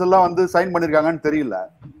பிக்சர்ஸ் எல்லாம் வந்து சைன் பண்ணிருக்காங்கன்னு தெரியல.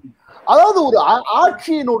 அதாவது ஒரு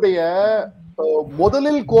ஆட்சியினுடைய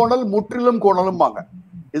முதலில் கோணல் முற்றிலும் கோணலும் வாங்க.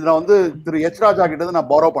 இது நான் வந்து திரு எச் ராஜா கிட்ட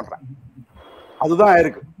நான் பாரோ பண்றேன். அதுதான்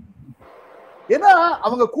இருக்கு. ஏன்னா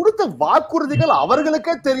அவங்க கொடுத்த வாக்குறுதிகள்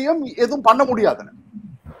அவர்களுக்கே தெரியும் எதுவும் பண்ண முடியாதுன்னு.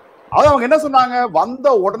 அது அவங்க என்ன சொன்னாங்க, வந்த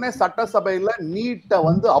உடனே சட்டசபையில நீட்டை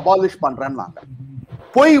வந்து அபாலிஷ் பண்றேன்னாங்க.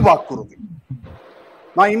 பொய் வாக்குறுதி.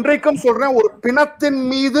 நான் இன்றைக்கும் சொல்றேன், ஒரு பிணத்தின்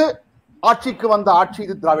மீது ஆட்சிக்கு வந்த ஆட்சி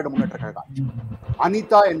இது திராவிட முன்னேற்ற கழக ஆட்சி.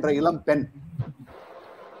 அனிதா என்ற இளம் பெண்.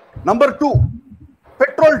 Number 2,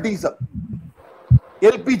 petrol diesel,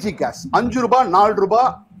 LPG gas 5 ரூபாய், 4 ரூபாய்,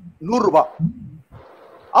 100 ரூபாய்.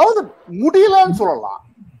 அதாவது முடியலன்னு சொல்லலாம்.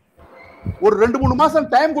 ஒரு 2-3 மாசம்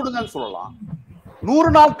டைம் கொடுங்கன்னு சொல்லலாம்.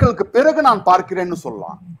 100 நாட்களுக்கு பிறகு நான் பார்க்கிறேன்னு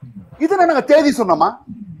சொல்லலாம். இது நாங்க தேதி சொன்னோமா?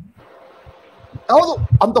 அதாவது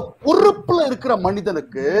அந்த பொறுப்புல இருக்கிற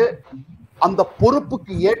மனிதனுக்கு அந்த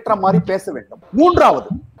பொறுப்புக்கு ஏற்ற மாதிரி பேச வேண்டும்.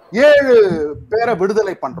 3வது, 7 பேரை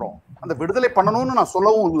விடுதலை பண்றோம். அந்த விடுதலை பண்ணணும்னு நான்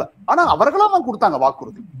சொல்லவும் இல்லை. ஆனா அவர்களாம் தான் கொடுத்தாங்க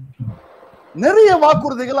வாக்குறுதி. நிறைய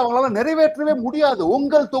வாக்குறுதிகள் அவங்களால நிறைவேற்றவே முடியாது.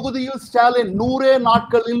 உங்கள் தொகுதியில் ஸ்டாலின் 100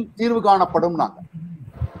 நாட்களில் தீர்வு காணப்படும். நாங்க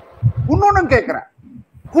இன்னொன்னு கேட்கிறேன்,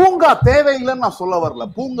 பூங்கா தேவையில்லைன்னு நான் சொல்ல வரல.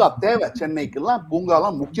 பூங்கா தேவை, சென்னைக்கெல்லாம்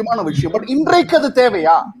பூங்காலாம் முக்கியமான விஷயம். பட் இன்றைக்கு அது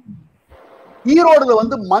தேவையா? ஈரோடுல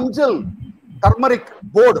வந்து மஞ்சள் டர்மரிக்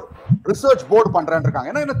போர்டு, ரிசர்ச் போர்டு பண்றேன்னு இருக்காங்க.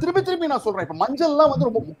 ஏன்னா திருப்பி நான் சொல்றேன், இப்ப மஞ்சள்லாம் வந்து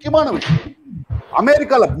ரொம்ப முக்கியமான விஷயம்.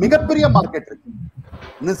 அமெரிக்கால மிகப்பெரிய மார்க்கெட் இருக்கு.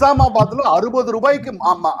 நிசாமாபாத்ல 60 ரூபாய்க்கு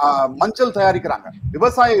மஞ்சள் தயாரிக்கிறாங்க.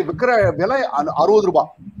 விவசாயி விற்கிற விலை 60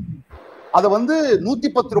 ரூபாய். அதை வந்து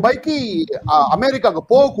 110 ரூபாய்க்கு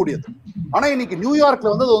அமெரிக்காவுக்கு போகக்கூடியது. ஆனா இன்னைக்கு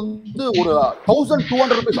நியூயார்க்ல வந்து அது வந்து ஒரு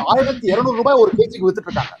 1200 ரூபாய், 1200 ரூபாய் ஒரு கேஜிக்கு வித்துட்டு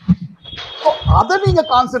இருக்காங்க. அதை நீங்க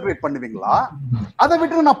கான்சென்ட்ரேட் பண்ணுவீங்களா? அதை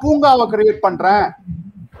விட்டு நான் பூங்காவை கிரியேட் பண்றேன்.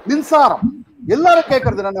 மின்சாரம் எல்லாரும்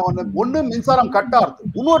கேட்கறது என்ன, ஒண்ணு மின்சாரம் கட் ஆகுது.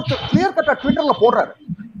 இன்னொருத்தர் கிளியர் கட்டா ட்விட்டர்ல போடுறாரு,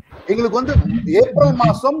 எங்களுக்கு வந்து ஏப்ரல்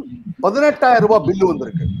மாசம் 18,000 ரூபாய் பில்லு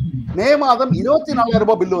வந்திருக்கு, மே மாதம் 24,000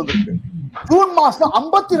 ரூபாய் பில்லு வந்திருக்கு, ஜூன் மாசம்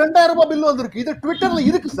 52,000 ரூபாய் பில்லு வந்திருக்கு. இது ட்விட்டர்ல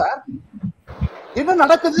இருக்கு சார். என்ன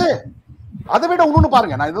நடக்குது? அதை விட இன்னொன்னு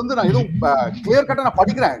பாருங்க, நான் இது வந்து நான் எதுவும் கிளியர் கட்டா நான்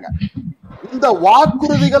படிக்கிறேங்க. இந்த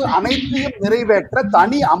வாக்குறுதிகள் அனைத்தையும் நிறைவேற்ற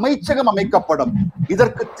தனி அமைச்சகம் அமைக்கப்படும்.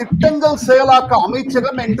 இதற்கு திட்டங்கள் செயலாக்க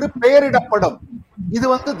அமைச்சகம் என்று பெயரிடப்படும். இது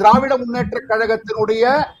வந்து திராவிட முன்னேற்ற கழகத்தினுடைய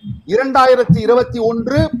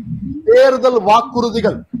 2021 தேர்தல்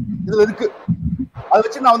வாக்குறுதிகள் இதுல இருக்கு. அதை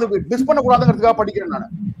வச்சு நான் வந்து மிஸ் பண்ண கூடாதுங்கிறதுக்காக படிக்கிறேன். நான்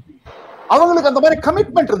அவங்களுக்கு அந்த மாதிரி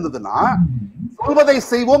கமிட்மெண்ட் இருந்ததுன்னா, சொல்வதை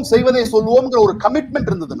செய்வோம் செய்வதை சொல்வோம்ங்கிற ஒரு கமிட்மெண்ட்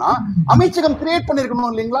இருந்ததுன்னா அமைச்சகம் கிரியேட்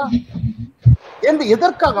பண்ணிருக்கணும் இல்லைங்களா? என்று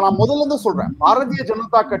எதற்காக நான் முதல்ல இருந்து சொல்றேன், பாரதிய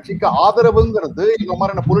ஜனதா கட்சிக்கு ஆதரவுங்கிறது இந்த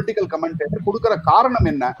மாதிரியான பொலிட்டிக்கல் கமெண்டேட்டர் கொடுக்கிற காரணம்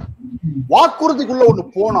என்ன? வாக்குறுதிக்குள்ள ஒண்ணு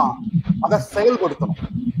போனா அதை செயல்படுத்தணும்.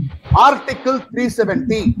 ஆர்டிகிள்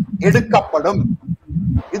 370 எடுக்கப்படும்.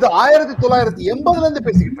 இது 1980ல இருந்து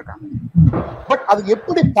பேசிக்கிட்டு இருக்காங்க. பட் அது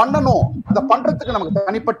எப்படி பண்ணணும், அதை பண்றதுக்கு நமக்கு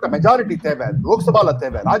தனிப்பட்ட மெஜாரிட்டி தேவை, லோக்சபால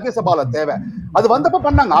தேவை, ராஜ்யசபால தேவை. அது வந்தப்ப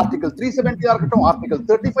பண்ணாங்க. ஆர்டிகல் 370 இருக்கட்டும், ஆர்டிகல்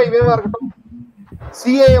 35 இருக்கட்டும்,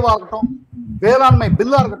 சிஏவா இருக்கட்டும், வேளாண்மை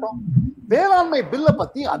பில்லா இருக்கட்டும். வேளாண்மை பில்ல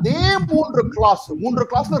பத்தி அதே 3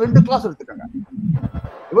 கிளாஸ்ல 2 கிளாஸ் எடுத்துக்கங்க.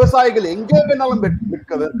 விவசாயிகள் எங்கே வேணாலும்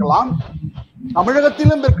விற்கலாம்,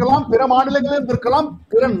 தமிழகத்திலும் விற்கலாம், பிற மாநிலங்களிலும் விற்கலாம்,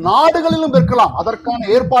 பிற நாடுகளிலும் விற்கலாம். அதற்கான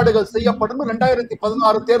ஏற்பாடுகள் செய்யப்படும்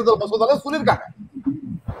 2016 தேர்தல் மசோதால சொல்லியிருக்காங்க.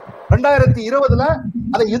 2020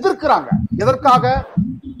 அதை எதிர்க்கிறாங்க. எதற்காக?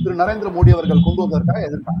 திரு நரேந்திர மோடி அவர்கள் கொண்டு வந்ததற்காக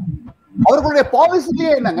எதிர்க்காங்க. அவர்களுடைய பாலிசிலேயே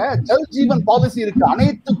என்னங்க, ஜல் ஜீவன் பாலிசி இருக்கு.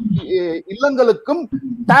 அனைத்து இல்லங்களுக்கும்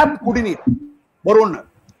டேப் குடிநீர் வரும்னு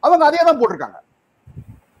அவங்க அதே தான் போட்டிருக்காங்க.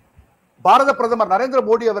 பாரத பிரதமர் நரேந்திர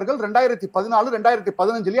மோடி அவர்கள் 2014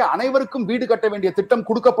 2015 அனைவருக்கும் வீடு கட்ட வேண்டிய திட்டம்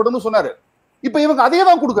கொடுக்கப்படும் சொன்னாரு. இப்ப இவங்க அதே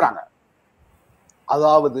தான் கொடுக்குறாங்க.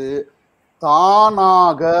 அதாவது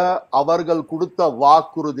தானாக அவர்கள் கொடுத்த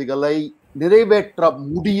வாக்குறுதிகளை நிறைவேற்ற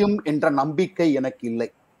முடியும் என்ற நம்பிக்கை எனக்கு இல்லை.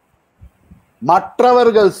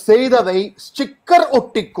 மற்றவர்கள் செய்ததை ஸ்டிக்கர்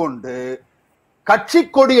ஒட்டிக்கொண்டு கட்சி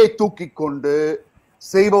கொடியை தூக்கி கொண்டு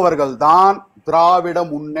செய்பவர்கள் தான் திராவிட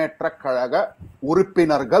முன்னேற்ற கழக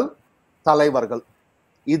உறுப்பினர்கள், தலைவர்கள்.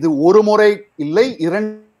 இது ஒரு முறை இல்லை,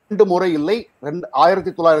 2 முறை இல்லை.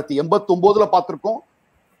 1989 பார்த்திருக்கோம்,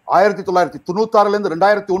 1996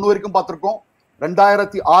 2001 வரைக்கும் பார்த்திருக்கோம்,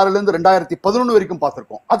 2006 2011 வரைக்கும்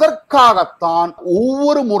பார்த்திருக்கோம். அதற்காகத்தான்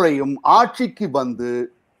ஒவ்வொரு முறையும் ஆட்சிக்கு வந்து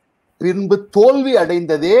பின்பு தோல்வி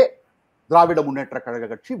அடைந்ததே திராவிட முன்னேற்ற கழக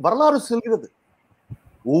கட்சி வரலாறு சொல்கிறது.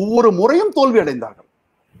 ஒவ்வொரு முறையும் தோல்வி அடைந்தார்கள்.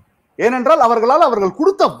 ஏனென்றால் அவர்கள்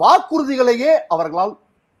கொடுத்த வாக்குறுதிகளையே அவர்களால்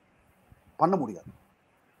பண்ண முடியாது,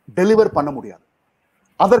 டெலிவர் பண்ண முடியாது.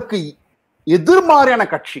 அதற்கு எதிர்மாறியான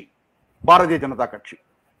கட்சி பாரதிய ஜனதா கட்சி.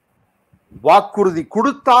 வாக்குறுதி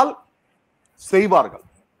கொடுத்தால் செய்வார்கள்.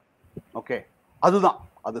 ஓகே, அதுதான்.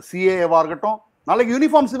 அது சிஏஏவா இருக்கட்டும், நாளைக்கு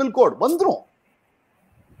யூனிஃபார்ம் சிவில் கோட் வந்துரும்.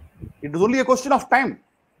 It is only a question of time.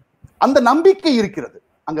 அந்த நம்பிக்கை இருக்கிறது.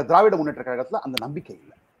 அங்க திராவிட முன்னேற்ற கழகத்துல அந்த நம்பிக்கை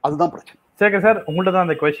இல்லை. அதுதான் பிரச்சனை. சேகர் சார், உங்கள்ட்ட தான்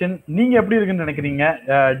அந்த கொஸ்டின். நீங்க எப்படி இருக்குன்னு நினைக்கிறீங்க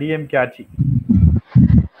டிஎம்கே ஆட்சி?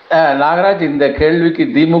 நாகராஜ், இந்த கேள்விக்கு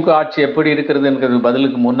திமுக ஆட்சி எப்படி இருக்கிறதுங்கிறது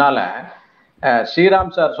பதிலுக்கு முன்னால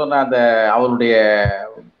ஸ்ரீராம் சார் சொன்ன அந்த அவருடைய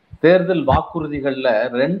தேர்தல் வாக்குறுதிகள்ல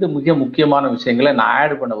 2 மிக முக்கியமான விஷயங்களை நான்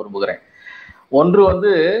ஆட் பண்ண விரும்புகிறேன். ஒன்று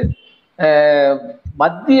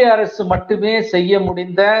மத்திய அரசு மட்டுமே செய்ய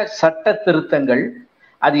முடிந்த சட்ட திருத்தங்கள்,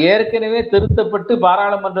 அது ஏற்கனவே திருத்தப்பட்டு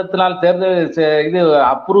பாராளுமன்றத்தினால் தேர்தல்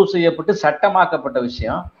அப்ரூவ் செய்யப்பட்டு சட்டமாக்கப்பட்ட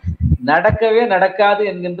விஷயம், நடக்கவே நடக்காது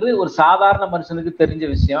என்கின்ற ஒரு சாதாரண மனுஷனுக்கு தெரிஞ்ச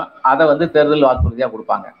விஷயம். அதை தேர்தல் வாக்குறுதியா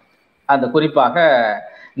கொடுப்பாங்க. அந்த குறிப்பாக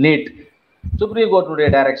நீட், சுப்ரீம் கோர்ட்டுடைய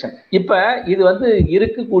டைரக்ஷன். இப்ப இது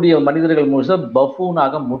இருக்கக்கூடிய மனிதர்கள் முழுச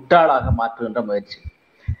பஃபூனாக, முட்டாளாக மாற்றுகின்ற முயற்சி.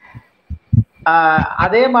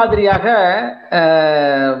 அதே மாதிரியாக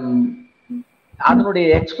அதனுடைய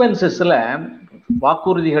எக்ஸ்பென்சஸ்ல,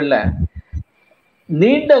 வாக்குறுதிகள்ல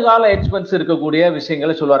நீண்ட கால எக்ஸ்பென்ஸ் இருக்கக்கூடிய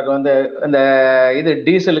விஷயங்களை சொல்லுவார்கள். இந்த இது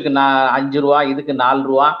டீசலுக்கு 5 ரூபா, இதுக்கு 4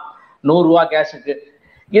 ரூபா, 100 ரூபா கேஸுக்கு.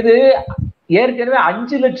 இது ஏற்கனவே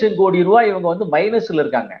 5 லட்சம் கோடி ரூபாய் இவங்க மைனஸ்ல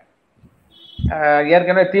இருக்காங்க.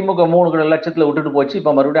 ஏற்கனவே திமுக 3 லட்சத்துல விட்டுட்டு போச்சு.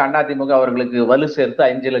 இப்ப மறுபடியும் அதிமுக அவர்களுக்கு வலு சேர்த்து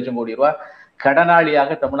 5 லட்சம் கோடி ரூபாய்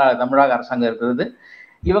கடனாளியாக தமிழக அரசாங்கம் இருக்கிறது.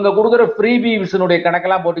 இவங்க கொடுக்குற ஃப்ரீபீஸ்னுடைய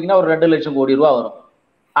கணக்கெல்லாம் போட்டீங்கன்னா ஒரு 2 லட்சம் கோடி ரூபாய் வரும்.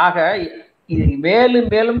 ஆக மேலும்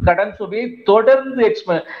மேலும் கடன் சுமையை தொடர்ந்து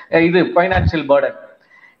பைனான்சியல் பர்டன்,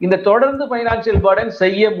 இந்த தொடர்ந்து பைனான்சியல் பர்டன்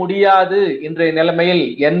செய்ய முடியாது இன்றைய நிலைமையில்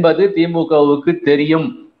என்பது திமுகவுக்கு தெரியும்.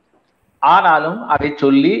 ஆனாலும் அதை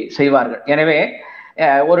சொல்லி செய்வார்கள். எனவே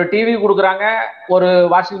ஒரு டிவி கொடுக்குறாங்க, ஒரு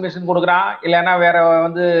வாஷிங் மிஷின் கொடுக்குறான், இல்லைன்னா வேற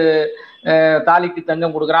தாலிக்கு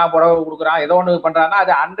தங்கம் கொடுக்குறான், புடவை கொடுக்குறான், ஏதோ ஒன்று பண்றான்னா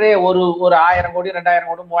அது அன்றே ஒரு 1000 கோடி 2000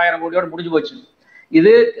 கோடி 3000 கோடியோடு முடிஞ்சு போச்சு.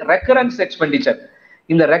 இது ரெக்கரன்ஸ் எக்ஸ்பெண்டிச்சர்.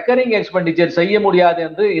 இந்த ரெக்கரிங் எக்ஸ்பெண்டிச்சர் செய்ய முடியாது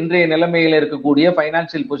என்று இன்றைய நிலைமையில் இருக்கக்கூடிய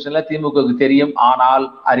பைனான்சியல் பொசிஷன்ல திமுகவுக்கு தெரியும். ஆனால்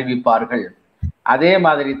அறிவிப்பார்கள். அதே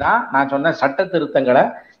மாதிரி தான் நான் சொன்ன சட்ட திருத்தங்களை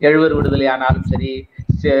 70 விடுதலை ஆனாலும் சரி,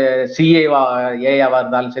 ஏஆவா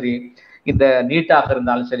இருந்தாலும் சரி, இந்த நீட்டாக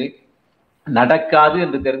இருந்தாலும் சரி, நடக்காது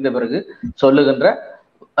என்று தெரிந்த பிறகு சொல்லுகின்ற,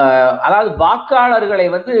 அதாவது வாக்காளர்களை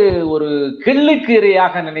ஒரு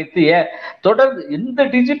கிள்ளுக்கீரையாக நினைத்து தொடர்ந்து இந்த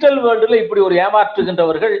டிஜிட்டல் வேர்ல்டுல இப்படி ஒரு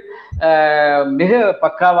ஏமாற்றுகின்றவர்கள் மிக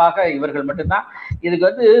பக்காவாக இவர்கள் மட்டும்தான்.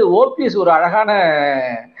 இதுக்கு ஓபிஎஸ் ஒரு அழகான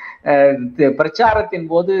பிரச்சாரத்தின்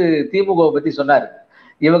போது திமுக பத்தி சொன்னாரு.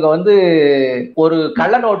 இவங்க ஒரு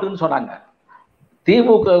கள்ள நோட்டுன்னு சொன்னாங்க.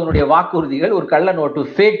 திமுகவினுடைய வாக்குறுதிகள் ஒரு கள்ள நோட்டு,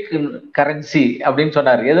 ஃபேக் கரன்சி அப்படின்னு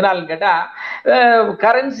சொன்னாரு. எதனாலும் கேட்டா,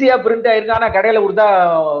 கரன்சியா பிரிண்ட் ஆயிருக்கா, ஆனா கடையில கொடுத்தா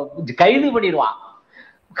கைது பண்ணிடுவான்.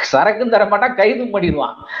 சரக்கும் தரமாட்டான், கைதும்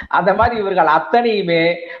பண்ணிடுவான். அந்த மாதிரி இவர்கள் அத்தனையுமே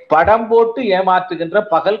படம் போட்டு ஏமாற்றுகின்ற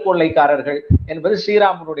பகல் கொள்ளைக்காரர்கள் என்பது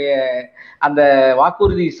ஸ்ரீராமனுடைய அந்த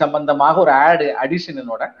வாக்குறுதி சம்பந்தமாக ஒரு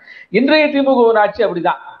அடிஷனோட இன்றைய திமுக ஆட்சி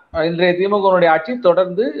அப்படிதான். இன்றைய திமுக ஆட்சி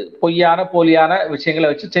தொடர்ந்து பொய்யான போலியான விஷயங்களை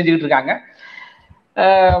வச்சு செஞ்சுக்கிட்டு இருக்காங்க.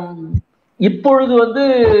 இப்பொழுது வந்து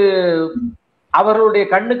அவர்களுடைய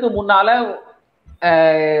கண்ணுக்கு முன்னால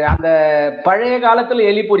அந்த பழைய காலத்துல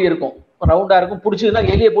எலி பொறி இருக்கும், ரவுண்டா இருக்கும், பிடிச்சதுதான்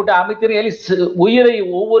எலியை போட்டு அமைத்திரு, எலி உயிரை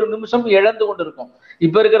ஒவ்வொரு நிமிஷமும் இழந்து கொண்டு இருக்கும்.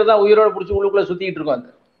 இப்ப இருக்கிறதா உயிரோட பிடிச்சி உள்ளுக்குள்ள சுத்திக்கிட்டு இருக்கும். அந்த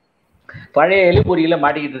பழைய எலி பொறியில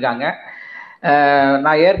மாட்டிக்கிட்டு இருக்காங்க.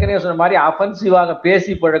 நான் ஏற்கனவே சொன்ன மாதிரி அஃபென்சிவாக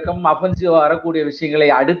பேசி பழக்கம், அஃபென்சிவாக வரக்கூடிய விஷயங்களை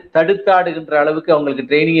தடுத்தாடுகின்ற அளவுக்கு அவங்களுக்கு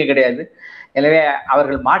ட்ரைனிங்கே கிடையாது. எனவே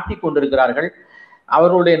அவர்கள் மாட்டிக்கொண்டிருக்கிறார்கள்.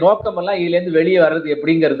 அவர்களுடைய நோக்கம் எல்லாம் இதுலேருந்து வெளியே வர்றது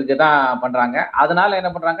எப்படிங்கிறதுக்கு தான் பண்றாங்க. அதனால என்ன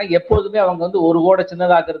பண்றாங்க, எப்போதுமே அவங்க வந்து ஒரு கோடை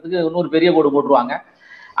சின்னதாக்குறதுக்கு இன்னொரு பெரிய கோடு போட்டுருவாங்க.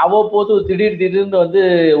 அவ்வப்போது திடீர்னு வந்து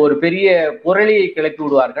ஒரு பெரிய புரளியை கிளப்பி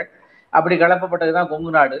விடுவார்கள். அப்படி கிளப்பப்பட்டதுதான்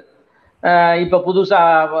கொங்கு நாடு. இப்ப புதுசா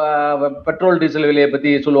பெட்ரோல் டீசல் விலையை பத்தி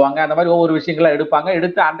சொல்லுவாங்க. அந்த மாதிரி ஒவ்வொரு விஷயங்களா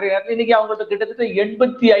எடுத்து அன்றைய நேரத்தில் இன்னைக்கு அவங்கள்ட்ட கிட்டத்தட்ட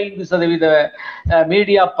 85%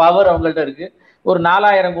 மீடியா பவர் அவங்கள்ட்ட இருக்கு. ஒரு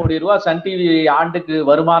 4000 கோடி ரூபாய் சன் டிவி ஆண்டுக்கு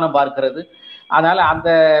வருமானம் பார்க்கிறது. அதனால அந்த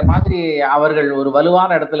மாதிரி அவர்கள் ஒரு வலுவான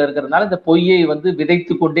இடத்துல இருக்கிறதுனால இந்த பொய்யை வந்து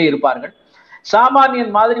விதைத்து கொண்டே இருப்பார்கள்.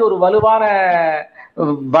 சாமானியன் மாதிரி ஒரு வலுவான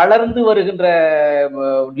வளர்ந்து வருகின்ற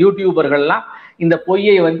யூடியூபர்கள்லாம் இந்த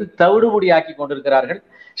பொய்யை வந்து தவிடுபொடி ஆக்கி கொண்டிருக்கிறார்கள்.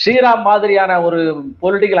 ஸ்ரீராம் மாதிரியான ஒரு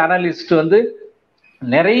பொலிட்டிக்கல் அனலிஸ்ட் வந்து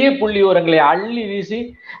நிறைய புள்ளி விவரங்களை அள்ளி வீசி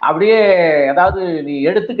அப்படியே, அதாவது நீ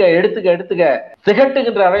எடுத்துக்க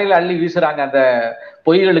திகட்டுகின்ற அறையில் அள்ளி வீசுறாங்க அந்த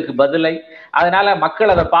பொய்களுக்கு பதிலை. அதனால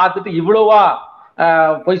மக்கள் அதை பார்த்துட்டு இவ்வளவா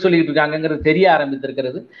பொய் சொல்லிட்டு இருக்காங்கிறது தெரிய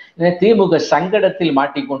ஆரம்பித்திருக்கிறது. திமுக சங்கடத்தில்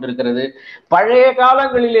மாட்டிக்கொண்டிருக்கிறது. பழைய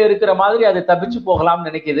காலங்களில் இருக்கிற மாதிரி அது தப்பிச்சு போகலாம்னு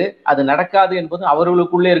நினைக்குது. அது நடக்காது என்பது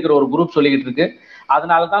அவர்களுக்குள்ளே இருக்கிற ஒரு குரூப் சொல்லிக்கிட்டு இருக்கு.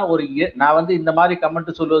 அதனாலதான் நான் வந்து இந்த மாதிரி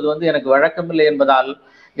கமெண்ட் சொல்வது வந்து எனக்கு வழக்கம் இல்லை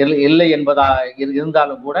என்பதா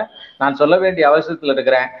இருந்தாலும் கூட நான் சொல்ல வேண்டிய அவசியத்தில்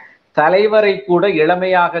இருக்கிறேன். தலைவரை கூட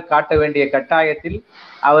இளமையாக காட்ட வேண்டிய கட்டாயத்தில்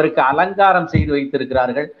அவருக்கு அலங்காரம் செய்து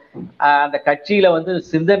வைத்திருக்கிறார்கள். அந்த கட்சியில வந்து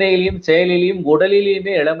சிந்தனையிலையும் செயலிலையும்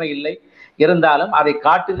உடலிலையுமே இளமை இல்லை. இருந்தாலும் அதை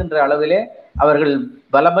காட்டுகின்ற அளவிலே அவர்கள்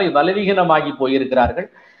பலவீனமாகி போயிருக்கிறார்கள்.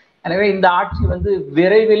 எனவே இந்த ஆட்சி வந்து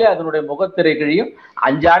விரைவில் அதனுடைய முகத்திரை கிழியும்.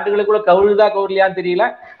 5 ஆண்டுகளுக்குள்ள கவுழியான்னு தெரியல.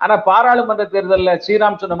 ஆனா பாராளுமன்ற தேர்தலில்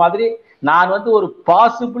ஸ்ரீராம் சொன்ன மாதிரி நான் வந்து ஒரு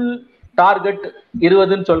பாசிபிள் டார்கெட்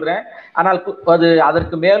 20ன்னு சொல்றேன். ஆனால் அது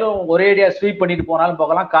அதற்கு மேலும் ஒரேடியா ஸ்வீப் பண்ணிட்டு போனாலும்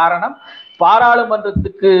போகலாம். காரணம்,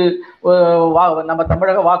 பாராளுமன்றத்துக்கு நம்ம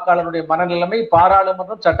தமிழக வாக்காளருடைய மனநிலைமை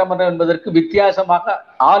பாராளுமன்றம் சட்டமன்றம் என்பதற்கு வித்தியாசமாக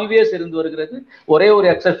ஆல்வேஸ் இருந்து வருகிறது. ஒரே ஒரு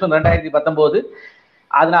எக்ஸெப்ஷன் 2019.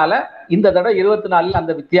 அதனால இந்த தடவை 24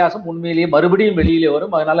 அந்த வித்தியாசம் உண்மையிலேயே மறுபடியும் வெளியிலே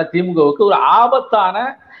வரும். அதனால திமுகவுக்கு ஒரு ஆபத்தான,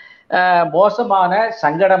 மோசமான,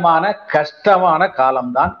 சங்கடமான, கஷ்டமான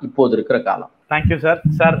காலம்தான் இப்போது இருக்கிற காலம். Thank you sir.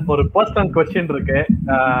 சார், ஒரு பர்சனல் கொஸ்டின் இருக்கு.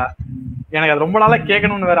 எனக்கு அது ரொம்ப நாளா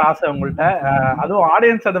கேட்கணும்னு வேற ஆசை உங்கள்கிட்ட. அதுவும்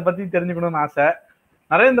ஆடியன்ஸ் அதை பத்தி தெரிஞ்சுக்கணும்னு ஆசை.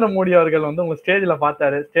 நரேந்திர மோடி அவர்கள் வந்து உங்க ஸ்டேஜ்ல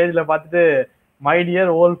பார்த்தாரு. ஸ்டேஜ்ல பார்த்துட்டு மை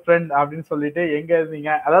டியர் ஓல்ட் ஃப்ரெண்ட் அப்படின்னு சொல்லிட்டு எங்க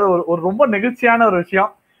இருந்தீங்க, அதாவது ஒரு ரொம்ப நெகிழ்ச்சியான ஒரு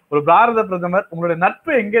விஷயம். ஒரு பாரத பிரதமர், உங்களுடைய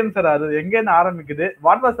நட்பு எங்கேன்னு சார், அது எங்கேன்னு ஆரம்பிக்குது?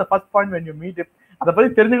 What was the first point when you meet him? அதை பத்தி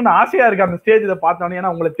தெரிஞ்சுக்கணும் ஆசையா இருக்கு அந்த ஸ்டேஜ் இதை பார்த்தோன்னே.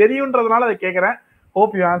 ஏன்னா உங்களுக்கு தெரியுன்றதுனால அதை கேட்கறேன்.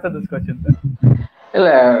 Hope you answer this question sir. இல்ல,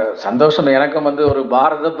 சந்தோஷம். எனக்கும் வந்து ஒரு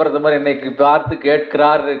பாரத பிரதமர் என்னை பார்த்து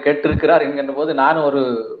கேட்டிருக்கிறார் என்கின்ற போது நானும்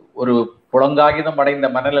ஒரு புலங்காகிதம் அடைந்த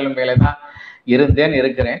மனநிலைமையில தான்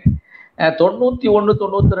இருக்கிறேன். 91,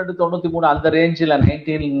 92, 93 அந்த ரேஞ்சில்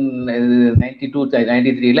 1992,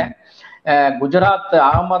 93ல குஜராத்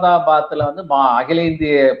அகமதாபாத்ல வந்து அகில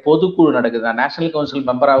இந்திய பொதுக்குழு நடக்குது. நேஷனல் கவுன்சில்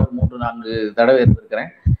மெம்பராக 3-4 தடவை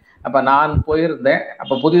இருந்திருக்கிறேன். அப்ப நான் போயிருந்தேன்.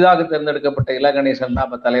 அப்ப புதிதாக தேர்ந்தெடுக்கப்பட்ட இலகணேசன் தான்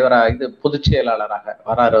அப்ப தலைவராக, பொதுச் செயலாளராக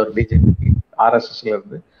வராரு அவர் பிஜேபி RSSல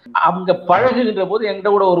இருந்து. அங்க பழகுகின்ற போது என்கிட்ட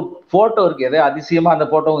கூட ஒரு போட்டோ இருக்கு. எதோ அதிசயமா அந்த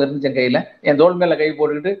போட்டோவும் இருந்துச்சு என் கையில. என் தோள் மேல கை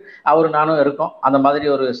போட்டுக்கிட்டு அவரு நானும் இருக்கோம். அந்த மாதிரி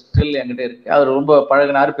ஒரு ஸ்டில் என்கிட்ட இருக்கு. அவர் ரொம்ப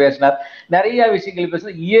பழகினார், பேசினார், நிறைய விஷயங்கள்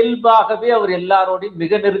பேசினார். இயல்பாகவே அவர் எல்லாரோடையும்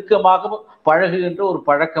மிக நெருக்கமாக பழகுகின்ற ஒரு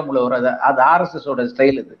பழக்கம் உள்ளவர். அது RSSோட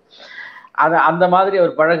ஸ்டைல் இது. அந்த மாதிரி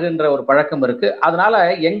அவர் பழகுகின்ற ஒரு பழக்கம் இருக்கு. அதனால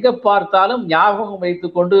எங்க பார்த்தாலும் ஞாபகம்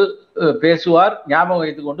வைத்துக் கொண்டு பேசுவார், ஞாபகம்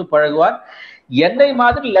வைத்துக் கொண்டு பழகுவார். என்னை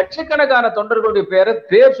மாதிரி லட்சக்கணக்கான தொண்டர்களுடைய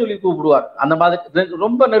பேர் சொல்லி கூப்பிடுவார். அந்த மாதிரி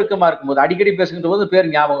ரொம்ப நெருக்கமா இருக்கும்போது அடிக்கடி பேசுகின்ற போது பேர்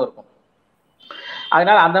ஞாபகம் இருக்கும்.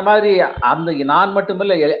 அதனால அந்த மாதிரி நான்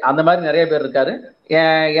மட்டுமில்லை, அந்த மாதிரி நிறைய பேர் இருக்காரு.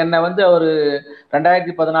 என்னை வந்து அவர்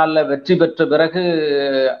 2014 வெற்றி பெற்ற பிறகு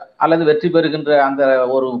அல்லது வெற்றி பெறுகின்ற அந்த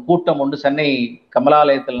ஒரு கூட்டம் ஒன்று சென்னை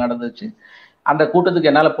கமலாலயத்தில் நடந்துச்சு. அந்த கூட்டத்துக்கு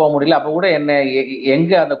என்னால் போக முடியல. அப்போ கூட என்னை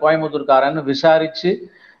எங்க அந்த கோயம்புத்தூர்காரன்னு விசாரிச்சு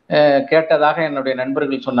கேட்டதாக என்னுடைய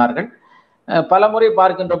நண்பர்கள் சொன்னார்கள். பல முறை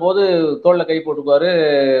பார்க்கின்ற போது தோளில் கை போட்டுக்குவாரு.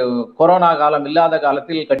 கொரோனா காலம் இல்லாத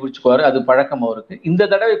காலத்தில் கண்டுபிடிச்சுக்குவாரு. அது பழக்கம் அவருக்கு. இந்த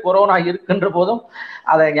தடவை கொரோனா இருக்கின்ற போதும்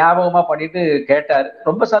அதை ஞாபகமா பண்ணிட்டு கேட்டார்.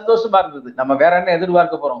 ரொம்ப சந்தோஷமா இருந்தது. நம்ம வேற என்ன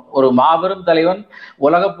எதிர்பார்க்க போறோம்? ஒரு மாபெரும் தலைவன்,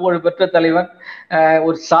 உலக புகழ் பெற்ற தலைவன்,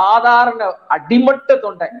 ஒரு சாதாரண அடிமட்ட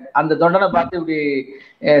தொண்டன், அந்த தொண்டனை பார்த்து இப்படி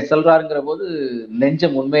சொல்றாருங்கிற போது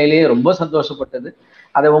நெஞ்சம் உண்மையிலேயே ரொம்ப சந்தோஷப்பட்டது.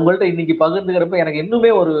 அதை உங்கள்ட்ட இன்னைக்கு பகிர்ந்துக்கிறப்ப எனக்கு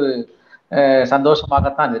இன்னுமே ஒரு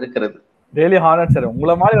சந்தோஷமாகத்தான் இருக்கிறது. Really honoured sir.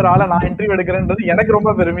 உங்களை மாதிரி ஒரு ஆளை நான் இன்டர்வியூ எடுக்கிறேன்றது எனக்கு ரொம்ப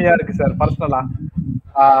பெருமையா இருக்கு சார் பர்சனலா.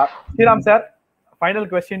 Sriram sir, final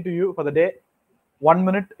question to you for the day. 1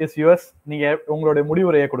 minute is yours. நீங்க உங்களுடைய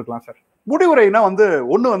முடிவுரையை கொடுக்கலாம் சார். முடிவுரைனா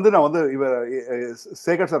நான்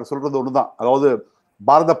சேகர் சார் சொல்றது ஒண்ணுதான். அதாவது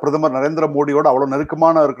பாரத பிரதமர் நரேந்திர மோடியோட அவ்வளவு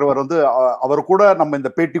நெருக்கமான இருக்கிறவர் அவர் கூட நம்ம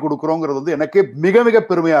இந்த பேட்டி கொடுக்குறோங்கிறது எனக்கே மிக மிக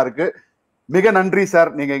பெருமையா இருக்கு. மிக நன்றி சார்.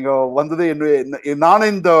 நீங்க இங்க வந்தது நானே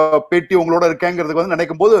இந்த பேட்டி உங்களோட இருக்கேங்கிறதுக்கு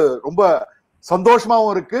நினைக்கும் போது ரொம்ப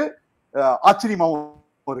சந்தோஷமாவும் இருக்கு,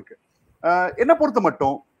 ஆச்சரியமாவும் இருக்கு. என்ன பொறுத்த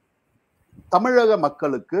மட்டும் தமிழக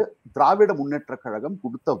மக்களுக்கு திராவிட முன்னேற்ற கழகம்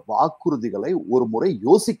கொடுத்த வாக்குறுதிகளை ஒரு முறை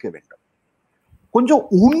யோசிக்க வேண்டும், கொஞ்சம்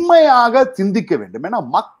உண்மையாக சிந்திக்க வேண்டும். ஏன்னா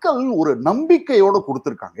மக்கள் ஒரு நம்பிக்கையோட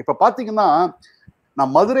கொடுத்திருக்காங்க. இப்ப பாத்தீங்கன்னா,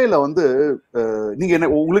 நான் மதுரையில நீங்க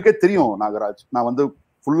என்ன உங்களுக்கே தெரியும் நாகராஜ், நான்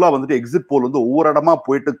ஃபுல்லா எக்ஸிட் போல் ஒவ்வொரு இடமா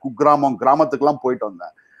போயிட்டு கிராமத்துக்கு எல்லாம் போயிட்டு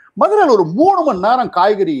வந்தேன். மதுரையில் ஒரு 3 மணி நேரம்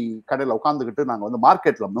காய்கறி கடையில உட்காந்துக்கிட்டு நாங்க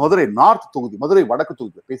மார்க்கெட்ல மதுரை நார்த் தொகுதி, மதுரை வடக்கு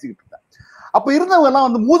தொகுதியில பேசிக்கிட்டு இருந்தேன். அப்ப இருந்தவங்க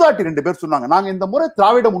எல்லாம் மூதாட்டி 2 பேர் சொன்னாங்க, நாங்க இந்த முறை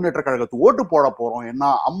திராவிட முன்னேற்ற கழகத்துக்கு ஓட்டு போட போறோம். ஏன்னா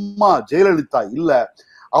அம்மா ஜெயலலிதா இல்ல,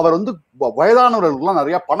 அவர் வயதானவர்களுக்கு எல்லாம்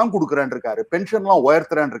நிறைய பணம் கொடுக்குறேன் இருக்காரு, பென்ஷன் எல்லாம்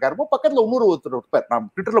உயர்த்துறேன் இருக்காரு. பக்கத்துல ஒருத்தர் நான்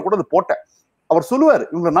ட்விட்டர்ல கூட போட்டேன். அவர் சொல்லுவாரு,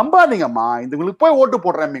 இவங்க நம்பாதீங்கம்மா, இவங்களுக்கு போய் ஓட்டு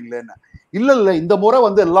போடுறேன். இல்ல இந்த முறை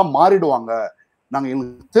எல்லாம் மாறிடுவாங்க, நாங்க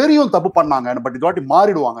எங்களுக்கு தெரியும் தப்பு பண்ணாங்க, பட் இந்த வாட்டி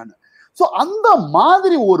மாறிடுவாங்கன்னு. சோ அந்த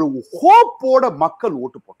மாதிரி ஒரு ஹோப்போட மக்கள்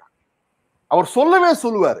ஓட்டு போட்டாங்க. அவர்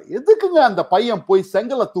சொல்லுவாரு, எதுக்குங்க அந்த பையன் போய்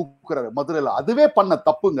செங்கலை தூக்குறாரு மதுரையில, அதுவே பண்ண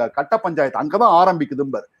தப்புங்க, கட்ட பஞ்சாயத்து அங்கதான்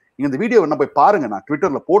ஆரம்பிக்குதும்பாரு. நீங்க இந்த வீடியோ என்ன போய் பாருங்க, நான்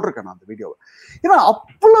ட்விட்டர்ல போட்டிருக்கேன் அந்த வீடியோவை. ஏன்னா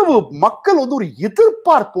அவ்வளவு மக்கள் ஒரு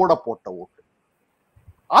எதிர்பார்ப்போட போட்ட ஓட்டு.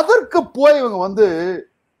 அதற்கு போய் இவங்க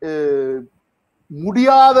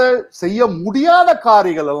செய்ய முடியாத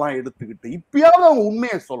காரியங்கள் எல்லாம் எடுத்துக்கிட்டு இப்பயாவது அவங்க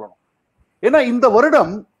உண்மையை சொல்லணும். ஏன்னா இந்த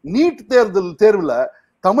வருடம் நீட் தேர்வுல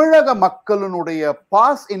தமிழக மக்களினுடைய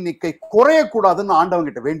பாஸ் எண்ணிக்கை குறையக்கூடாதுன்னு ஆண்டவங்க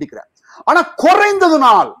கிட்ட வேண்டிக்கிறேன். ஆனா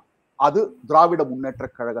குறைந்ததுனால் அது திராவிட முன்னேற்ற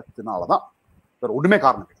கழகத்தினாலதான், வேற ஒண்ணுமே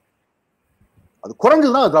காரணம் கிடையாது. அது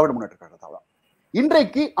குறைஞ்சதுதான் திராவிட முன்னேற்ற கழகத்தால்தான்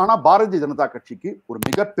இன்றைக்கு. ஆனா பாரதிய ஜனதா கட்சிக்கு ஒரு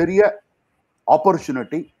மிகப்பெரிய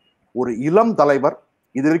ஆப்பர்ச்சுனிட்டி, ஒரு இளம் தலைவர்.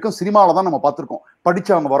 இது வரைக்கும் சினிமாவில தான் நம்ம பார்த்திருக்கோம்,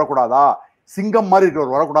 படிச்சவங்க வரக்கூடாதா, சிங்கம் மாதிரி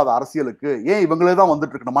இருக்கிறவர் வரக்கூடாது அரசியலுக்கு, ஏன் இவங்களே தான்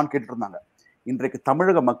வந்துட்டு இருக்கணுமான்னு கேட்டு இருந்தாங்க. இன்றைக்கு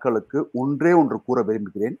தமிழக மக்களுக்கு ஒன்றே ஒன்று கூற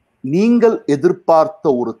விரும்புகிறேன், நீங்கள்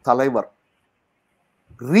எதிர்பார்த்த ஒரு தலைவர்,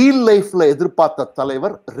 ரியல் லைஃப்ல எதிர்பார்த்த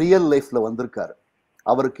தலைவர் ரியல் லைஃப்ல வந்திருக்காரு.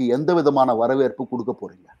 அவருக்கு எந்த விதமான வரவேற்பு கொடுக்க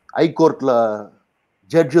போறீங்க? ஹைகோர்ட்ல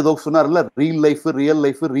ஜட்ஜ் ஏதோ சொன்னார்ல, real life,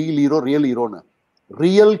 real hero, real ஹீரோன்னு.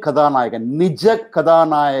 ரியல் கதாநாயகன், நிஜ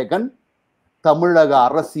கதாநாயகன் தமிழக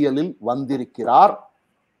அரசியலில் வந்திருக்கிறார்,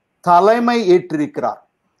 தலைமை ஏற்றிருக்கிறார்.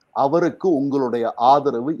 அவருக்கு உங்களுடைய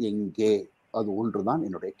ஆதரவு எங்கே? அது ஒன்றுதான்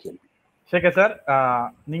என்னுடைய கேள்வி. சேகர் சார்,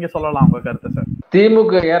 நீங்க சொல்லலாம் உங்க கருத்தை சார்.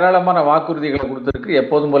 திமுக ஏராளமான வாக்குறுதிகளை கொடுத்திருக்கு,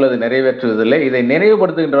 எப்போதும் போல அது நிறைவேற்றுவதில்லை. இதை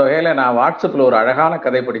நினைவுபடுத்துகின்ற வகையில நான் வாட்ஸ்அப்ல ஒரு அழகான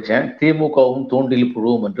கதை படித்தேன், திமுகவும் தூண்டில்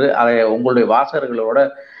புழுவும் என்று. அதை உங்களுடைய வாசகர்களோட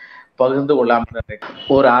பகிர்ந்து கொள்ளாமல்.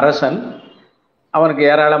 ஒரு அரசன், அவனுக்கு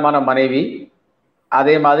ஏராளமான மனைவி,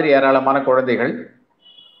 அதே மாதிரி ஏராளமான குழந்தைகள்.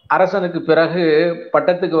 அரசனுக்கு பிறகு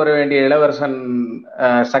பட்டத்துக்கு வர வேண்டிய இளவரசன்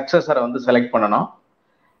சக்சஸரை செலக்ட் பண்ணணும்.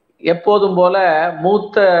 எப்போதும் போல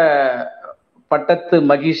மூத்த பட்டத்து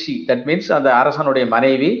மகிழ்ச்சி, தட் மீன்ஸ் அந்த அரசனுடைய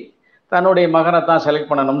மனைவி தன்னுடைய மகனை தான் செலக்ட்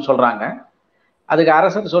பண்ணணும்னு சொல்றாங்க. அதுக்கு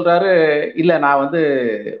அரசன் சொல்றாரு, இல்லை நான்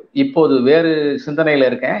இப்போது வேறு சிந்தனையில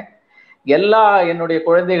இருக்கேன், எல்லா என்னுடைய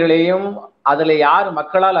குழந்தைகளையும் அதுல யார்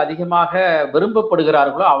மக்களால் அதிகமாக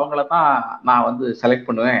விரும்பப்படுகிறார்களோ அவங்கள தான் நான் செலக்ட்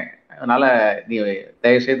பண்ணுவேன், அதனால நீ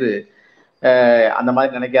தயவுசெய்து அந்த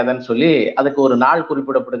மாதிரி நினைக்காதன்னு சொல்லி அதுக்கு ஒரு நாள்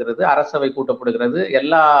குறிப்பிடப்படுகிறது, அரசவை கூட்டப்படுகிறது.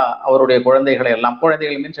 எல்லா அவருடைய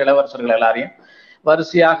குழந்தைகள் மீன்ஸ் இளவரசர்கள் எல்லாரையும்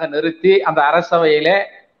வரிசையாக நிறுத்தி அந்த அரசவையில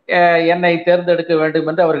என்னை தேர்ந்தெடுக்க வேண்டும்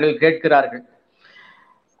என்று அவர்கள் கேட்கிறார்கள்.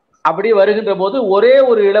 அப்படி வருகின்ற போது ஒரே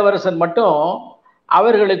ஒரு இளவரசன் மட்டும்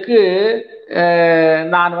அவர்களுக்கு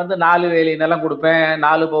நான் 4 வேலி நிலம் கொடுப்பேன்,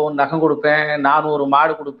 4 பவுன் நகம் கொடுப்பேன், 400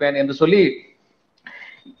 மாடு கொடுப்பேன் என்று சொல்லி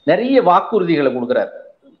நிறைய வாக்குறுதிகளை கொடுக்குறார்.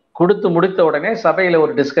 கொடுத்து முடித்த உடனே சபையில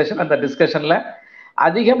ஒரு டிஸ்கஷன். அந்த டிஸ்கஷன்ல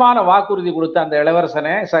அதிகமான வாக்குறுதி கொடுத்த அந்த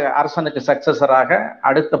இளவரசனே அரசனுக்கு சக்சஸராக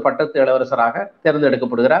அடுத்த பட்டத்து இளவரசராக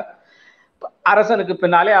தேர்ந்தெடுக்கப்படுகிறார். அரசனுக்கு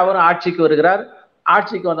பின்னாலே அவரும் ஆட்சிக்கு வருகிறார்.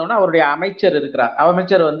 ஆட்சிக்கு வந்தோன்னா அவருடைய அமைச்சர் இருக்கிறார்.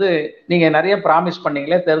 அமைச்சர் வந்து நீங்க நிறைய ப்ராமிஸ்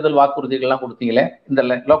பண்ணீங்களே, தேர்தல் வாக்குறுதிகள்லாம் கொடுத்தீங்களே, இந்த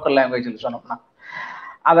லோக்கல் லாங்குவேஜில் சொன்னோம்னா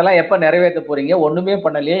அதெல்லாம் எப்ப நிறைவேற்ற போறீங்க? ஒண்ணுமே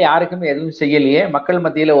பண்ணலையே, யாருக்குமே எதுவும் செய்யலையே, மக்கள்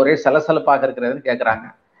மத்தியில ஒரே சலசலப்பாக இருக்கிறதுன்னு கேட்குறாங்க.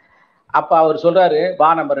 அப்ப அவர் சொல்றாரு, வா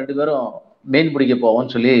நம்ம 2 பேரும் மீன் பிடிக்க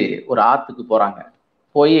போவோம்னு சொல்லி ஒரு ஆத்துக்கு போறாங்க.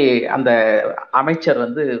 போய் அந்த அமைச்சர்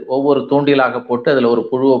வந்து ஒவ்வொரு தூண்டிலாக போட்டு அதுல ஒரு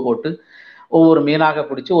புழுவை போட்டு ஒவ்வொரு மீனாக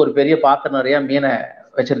பிடிச்சி ஒரு பெரிய பாத்திரம் நிறைய மீனை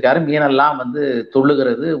வச்சிருக்காரு. மீனெல்லாம் வந்து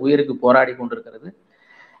துள்ளுகிறது, உயிருக்கு போராடி கொண்டிருக்கிறது.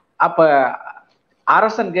 அப்ப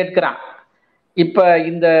அரசன் கேட்கிறான், இப்ப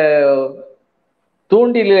இந்த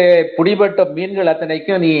தூண்டிலே பிடிபட்ட மீன்கள்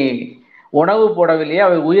அத்தனைக்கும் நீ உணவு போடவில்லையே,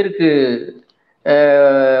 அவை உயிருக்கு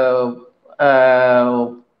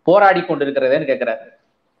போராடி கொண்டிருக்கிறதேன்னு கேட்கிறார்.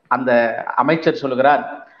 அந்த அமைச்சர் சொல்லுகிறார்,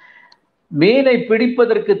 மீனை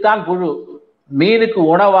பிடிப்பதற்குத்தான் புழு, மீனுக்கு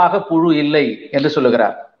உணவாக புழு இல்லை என்று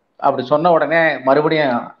சொல்லுகிறார். அப்படி சொன்ன உடனே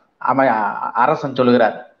மறுபடியும் அரசன்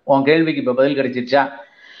சொல்லுகிறார், உன் கேள்விக்கு இப்ப பதில் கிடைச்சிருச்சா?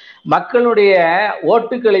 மக்களுடைய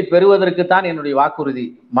ஓட்டுகளை பெறுவதற்குத்தான் என்னுடைய வாக்குறுதி,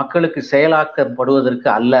 மக்களுக்கு செயலாக்கப்படுவதற்கு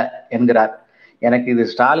அல்ல என்கிறார். எனக்கு இது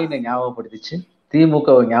ஸ்டாலினை ஞாபகப்படுத்திச்சு,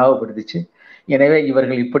 திமுகவை ஞாபகப்படுத்திச்சு. எனவே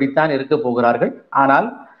இவர்கள் இப்படித்தான் இருக்க போகிறார்கள். ஆனால்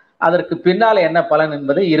அதற்கு பின்னால என்ன பலன்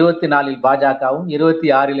என்பதை 24 பாஜகவும்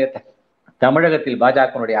 26 தமிழகத்தில்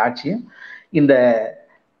பாஜகனுடைய ஆட்சியும் இந்த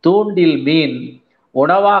தூண்டில் மீன்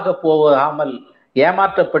உணவாக போகாமல்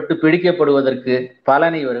ஏமாற்றப்பட்டு பிடிக்கப்படுவதற்கு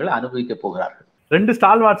பலனை இவர்கள் அனுபவிக்க போகிறார்கள். 2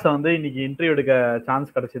 ஸ்டால்வார்ட்ஸை வந்து இன்னைக்கு இன்டர்வியூ எடுக்க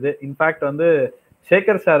சான்ஸ் கிடைச்சது. இன்ஃபேக்ட் வந்து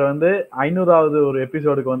சேகர் சார் வந்து 500வது ஒரு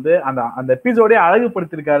எபிசோடுக்கு வந்து அந்த எபிசோடே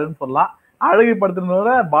அழகுபடுத்திருக்காருன்னு சொல்லலாம்.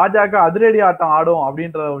 அழகுபடுத்தினோட பாஜக அதிரடி ஆட்டம் ஆடும்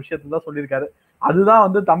அப்படின்ற விஷயத்த தான் சொல்லியிருக்காரு. அதுதான்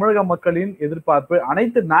வந்து தமிழக மக்களின் எதிர்பார்ப்பு,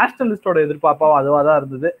 அனைத்து நேஷனலிஸ்டோட எதிர்பார்ப்பாவும் அதுவாக தான்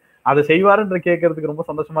இருந்தது. அதை செய்வாருன்ற கேட்கறதுக்கு ரொம்ப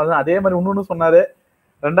சந்தோஷமா இருந்தது. அதே மாதிரி இன்னொன்னு சொன்னாரு,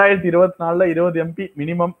 2024 20 MP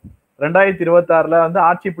மினிமம், 2026 வந்து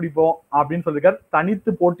ஆட்சி பிடிப்போம் அப்படின்னு சொல்லியிருக்காரு.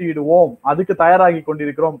 தனித்து போட்டியிடுவோம், அதுக்கு தயாராகி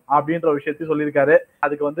கொண்டிருக்கிறோம் அப்படின்ற விஷயத்தையும் சொல்லியிருக்காரு.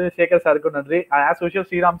 அதுக்கு வந்து சேகர் சாருக்கும் நன்றி. ஆஸ் யூஷுவல்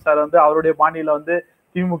ஸ்ரீராம் சார் வந்து அவருடைய பாணியில வந்து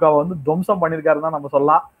திமுகவை வந்து துவம்சம் பண்ணியிருக்காருன்னு தான் நம்ம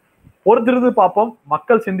சொல்லலாம். பொறுத்திருந்து பார்ப்போம்,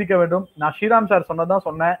 மக்கள் சிந்திக்க வேண்டும். நான் ஸ்ரீராம் சார் சொன்னதான்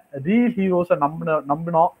சொன்னேன், ரியல் ஹீரோஸை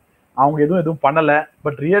நம்பினோம், அவங்க எதுவும் பண்ணல.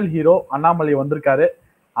 பட் ரியல் ஹீரோ அண்ணாமலை வந்திருக்காரு,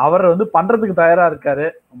 அவர் வந்து பண்றதுக்கு தயாரா இருக்காரு.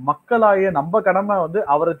 மக்களாகிய நம்ம கடமை வந்து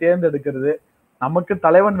அவரை தேர்ந்தெடுக்கிறது. நமக்கு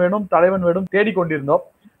தலைவன் வேணும் தேடிக்கொண்டிருந்தோம்.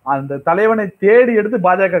 அந்த தலைவனை தேடி எடுத்து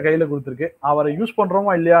பாஜக கையில கொடுத்துருக்கு. அவரை யூஸ்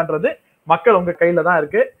பண்றோமா இல்லையான்றது மக்கள் உங்க கையில தான்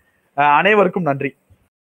இருக்கு. அனைவருக்கும் நன்றி.